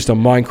is just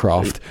on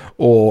Minecraft,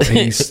 or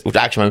he's with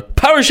action mode,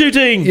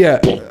 parachuting. yeah,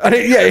 and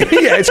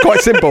it's quite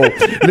simple.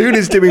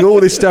 Luna's doing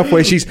all this stuff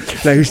where she's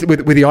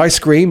with the ice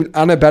cream.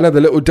 Annabella, the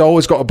little doll,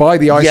 has got to buy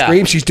the ice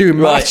cream. She's doing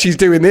maths. She's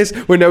doing this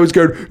when no one's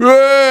going,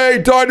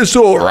 "Hey,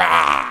 dinosaur!"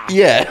 Rah!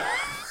 Yeah.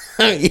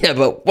 Yeah,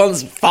 but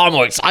one's far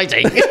more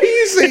exciting.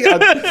 You see, I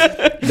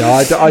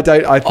don't.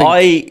 I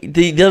think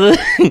the other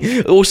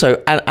thing, also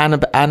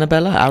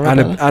Annabella.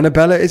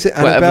 Annabella, is it?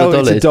 Whatever Annabelle, the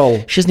it's a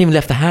doll. She hasn't even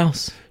left the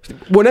house.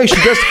 Well, no, she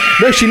does.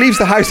 No, she leaves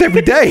the house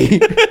every day.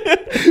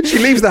 She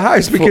leaves the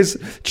house because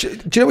do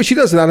you know what she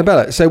does with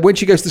Annabella? So when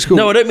she goes to school,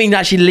 No, I don't mean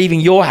actually leaving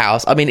your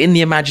house. I mean in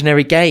the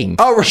imaginary game.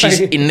 Oh, right. She's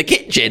in the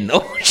kitchen,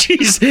 or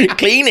she's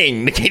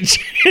cleaning the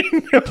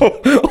kitchen,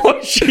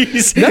 or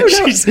she's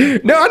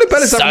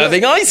Annabella's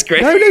serving ice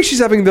cream. No, she's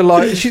having the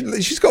life.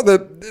 She's got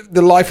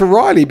the life of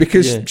Riley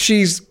because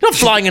she's not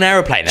flying an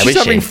aeroplane, though, she's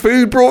is having she?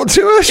 food brought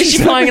to her. Is she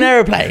flying an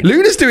aeroplane?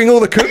 Luna's doing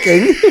all the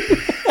cooking.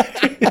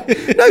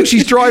 No,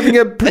 she's driving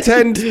a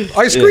pretend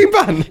ice cream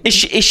van. Is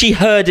she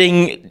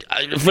herding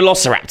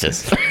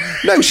velociraptors?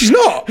 No, she's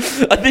not.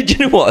 I think, you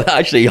know what?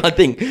 Actually, I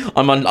think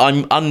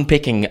I'm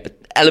unpicking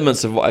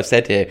elements of what I've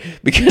said here,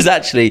 because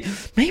actually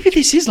maybe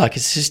this is like a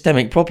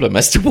systemic problem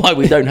as to why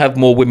we don't have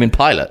more women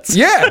pilots.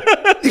 Yeah,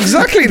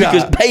 exactly that.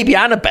 Because baby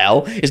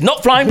Annabelle is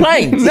not flying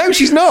planes. No,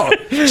 she's not.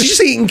 She's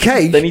just eating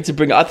cake. They need to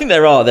bring. I think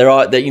there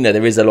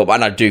is a lot,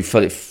 and I do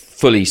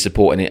fully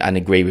support and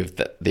agree with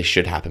that. This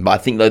should happen, but I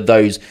think that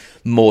those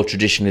more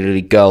traditionally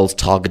girls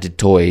targeted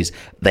toys,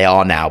 they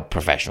are now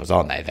professionals,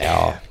 aren't they? They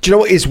are. Do you know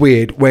what is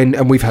weird?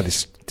 And we've had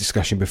this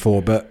discussion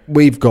before, but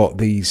we've got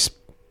these,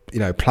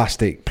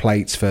 plastic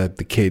plates for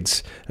the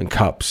kids and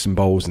cups and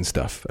bowls and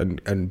stuff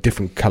and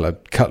different colour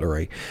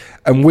cutlery.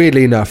 And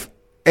weirdly enough,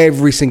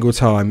 every single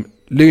time,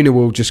 Luna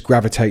will just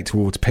gravitate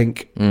towards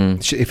pink.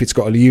 If it's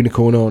got a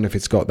unicorn on, if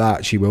it's got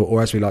that, she will,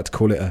 or as we like to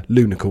call it, a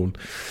lunicorn.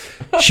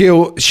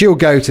 She'll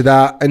go to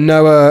that, and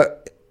Noah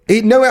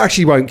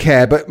actually won't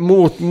care, but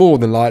more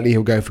than likely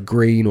he'll go for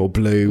green or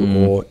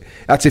blue, or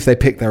that's if they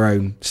pick their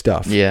own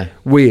stuff. Yeah.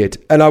 Weird.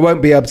 And I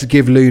won't be able to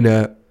give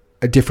Luna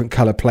a different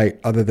colour plate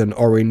other than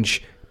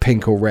orange,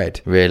 pink or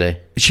red. Really?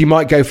 She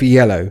might go for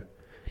yellow.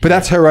 But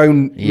that's her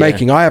own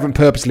making. I haven't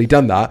purposely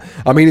done that.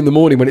 I mean, in the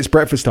morning when it's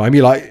breakfast time,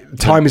 you're like,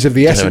 time is of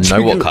the essence. I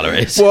don't know what colour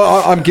it is.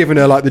 Well, I'm giving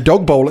her like the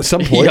dog bowl at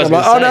some point. Yeah, I'm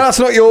like, oh no, that's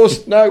not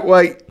yours. No,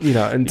 wait.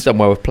 And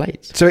somewhere with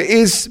plates. so it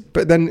is.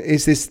 But then,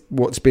 is this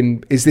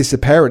the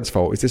parents'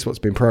 fault? Is this what's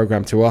been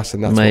programmed to us,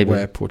 and that's Maybe. what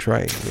we're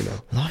portraying?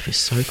 Life is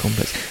so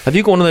complex. Have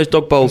you got one of those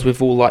dog bowls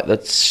with all like the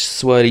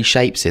swirly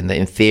shapes in that,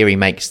 in theory,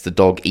 makes the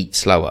dog eat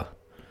slower?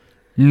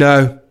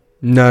 No.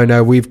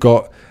 We've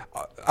got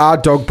our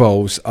dog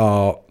bowls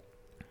are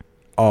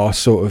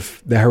sort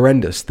of, they're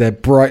horrendous. They're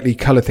brightly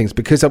coloured things.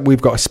 Because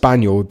we've got a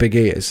spaniel with big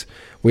ears,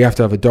 we have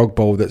to have a dog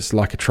bowl that's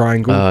like a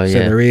triangle, so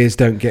their ears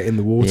don't get in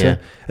the water.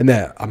 And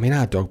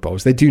our dog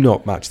bowls, they do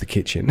not match the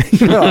kitchen.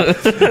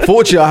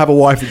 Fortunately, I have a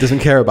wife that doesn't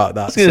care about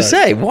that. I was going to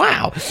say,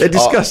 wow, they're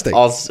disgusting.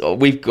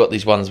 We've got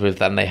these ones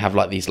with, and they have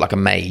like these, like a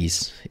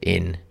maze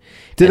in.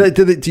 Do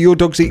your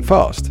dogs eat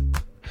fast?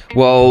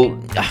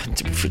 Well,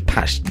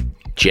 Patch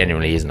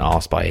generally isn't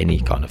asked by any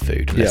kind of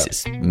food unless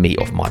it's meat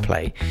off my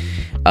plate.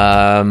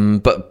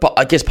 But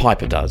I guess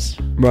Piper does.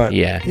 Right.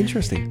 Yeah.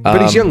 Interesting.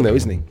 But he's young though,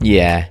 isn't he?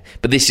 Yeah.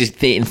 But this is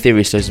in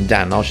theory slows them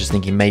down. And I was just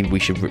thinking maybe we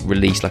should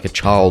release like a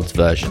child's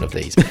version of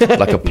these,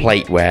 like a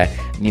plate where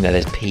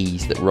there's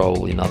peas that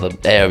roll in other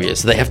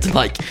areas, so they have to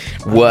like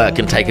work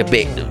and take a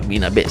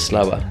bit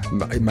slower.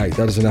 Mate,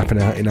 that doesn't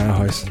happen in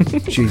our house.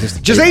 Jesus,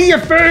 just eat your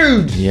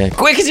food. Yeah.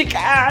 Quick as you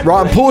can.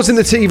 Right, I'm pausing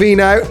the TV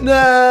now. No.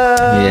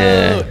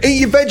 Yeah. Eat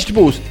your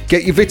vegetables.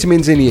 Get your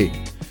vitamins in you.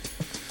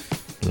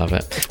 Love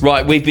it.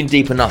 Right, we've been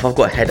deep enough. I've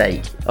got a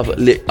headache.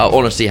 I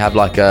honestly have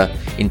like a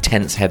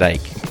intense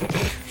headache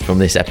from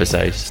this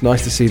episode. It's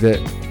nice to see that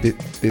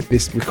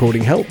this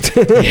recording helped.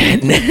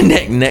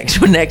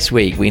 Next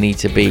week we need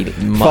to be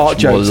much fart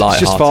jokes. more lighthearted.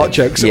 Just fart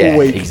jokes all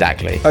week.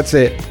 Exactly. That's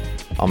it.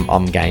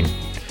 I'm game.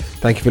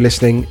 Thank you for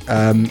listening.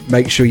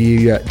 Make sure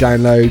you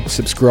download,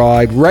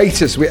 subscribe,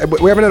 rate us. We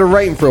haven't had a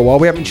rating for a while.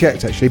 We haven't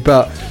checked actually,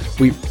 but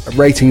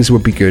ratings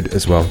would be good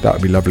as well. That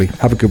would be lovely.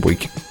 Have a good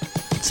week.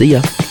 See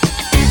ya.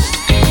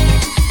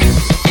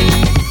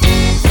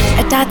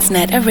 A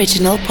Dadsnet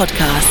original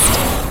podcast.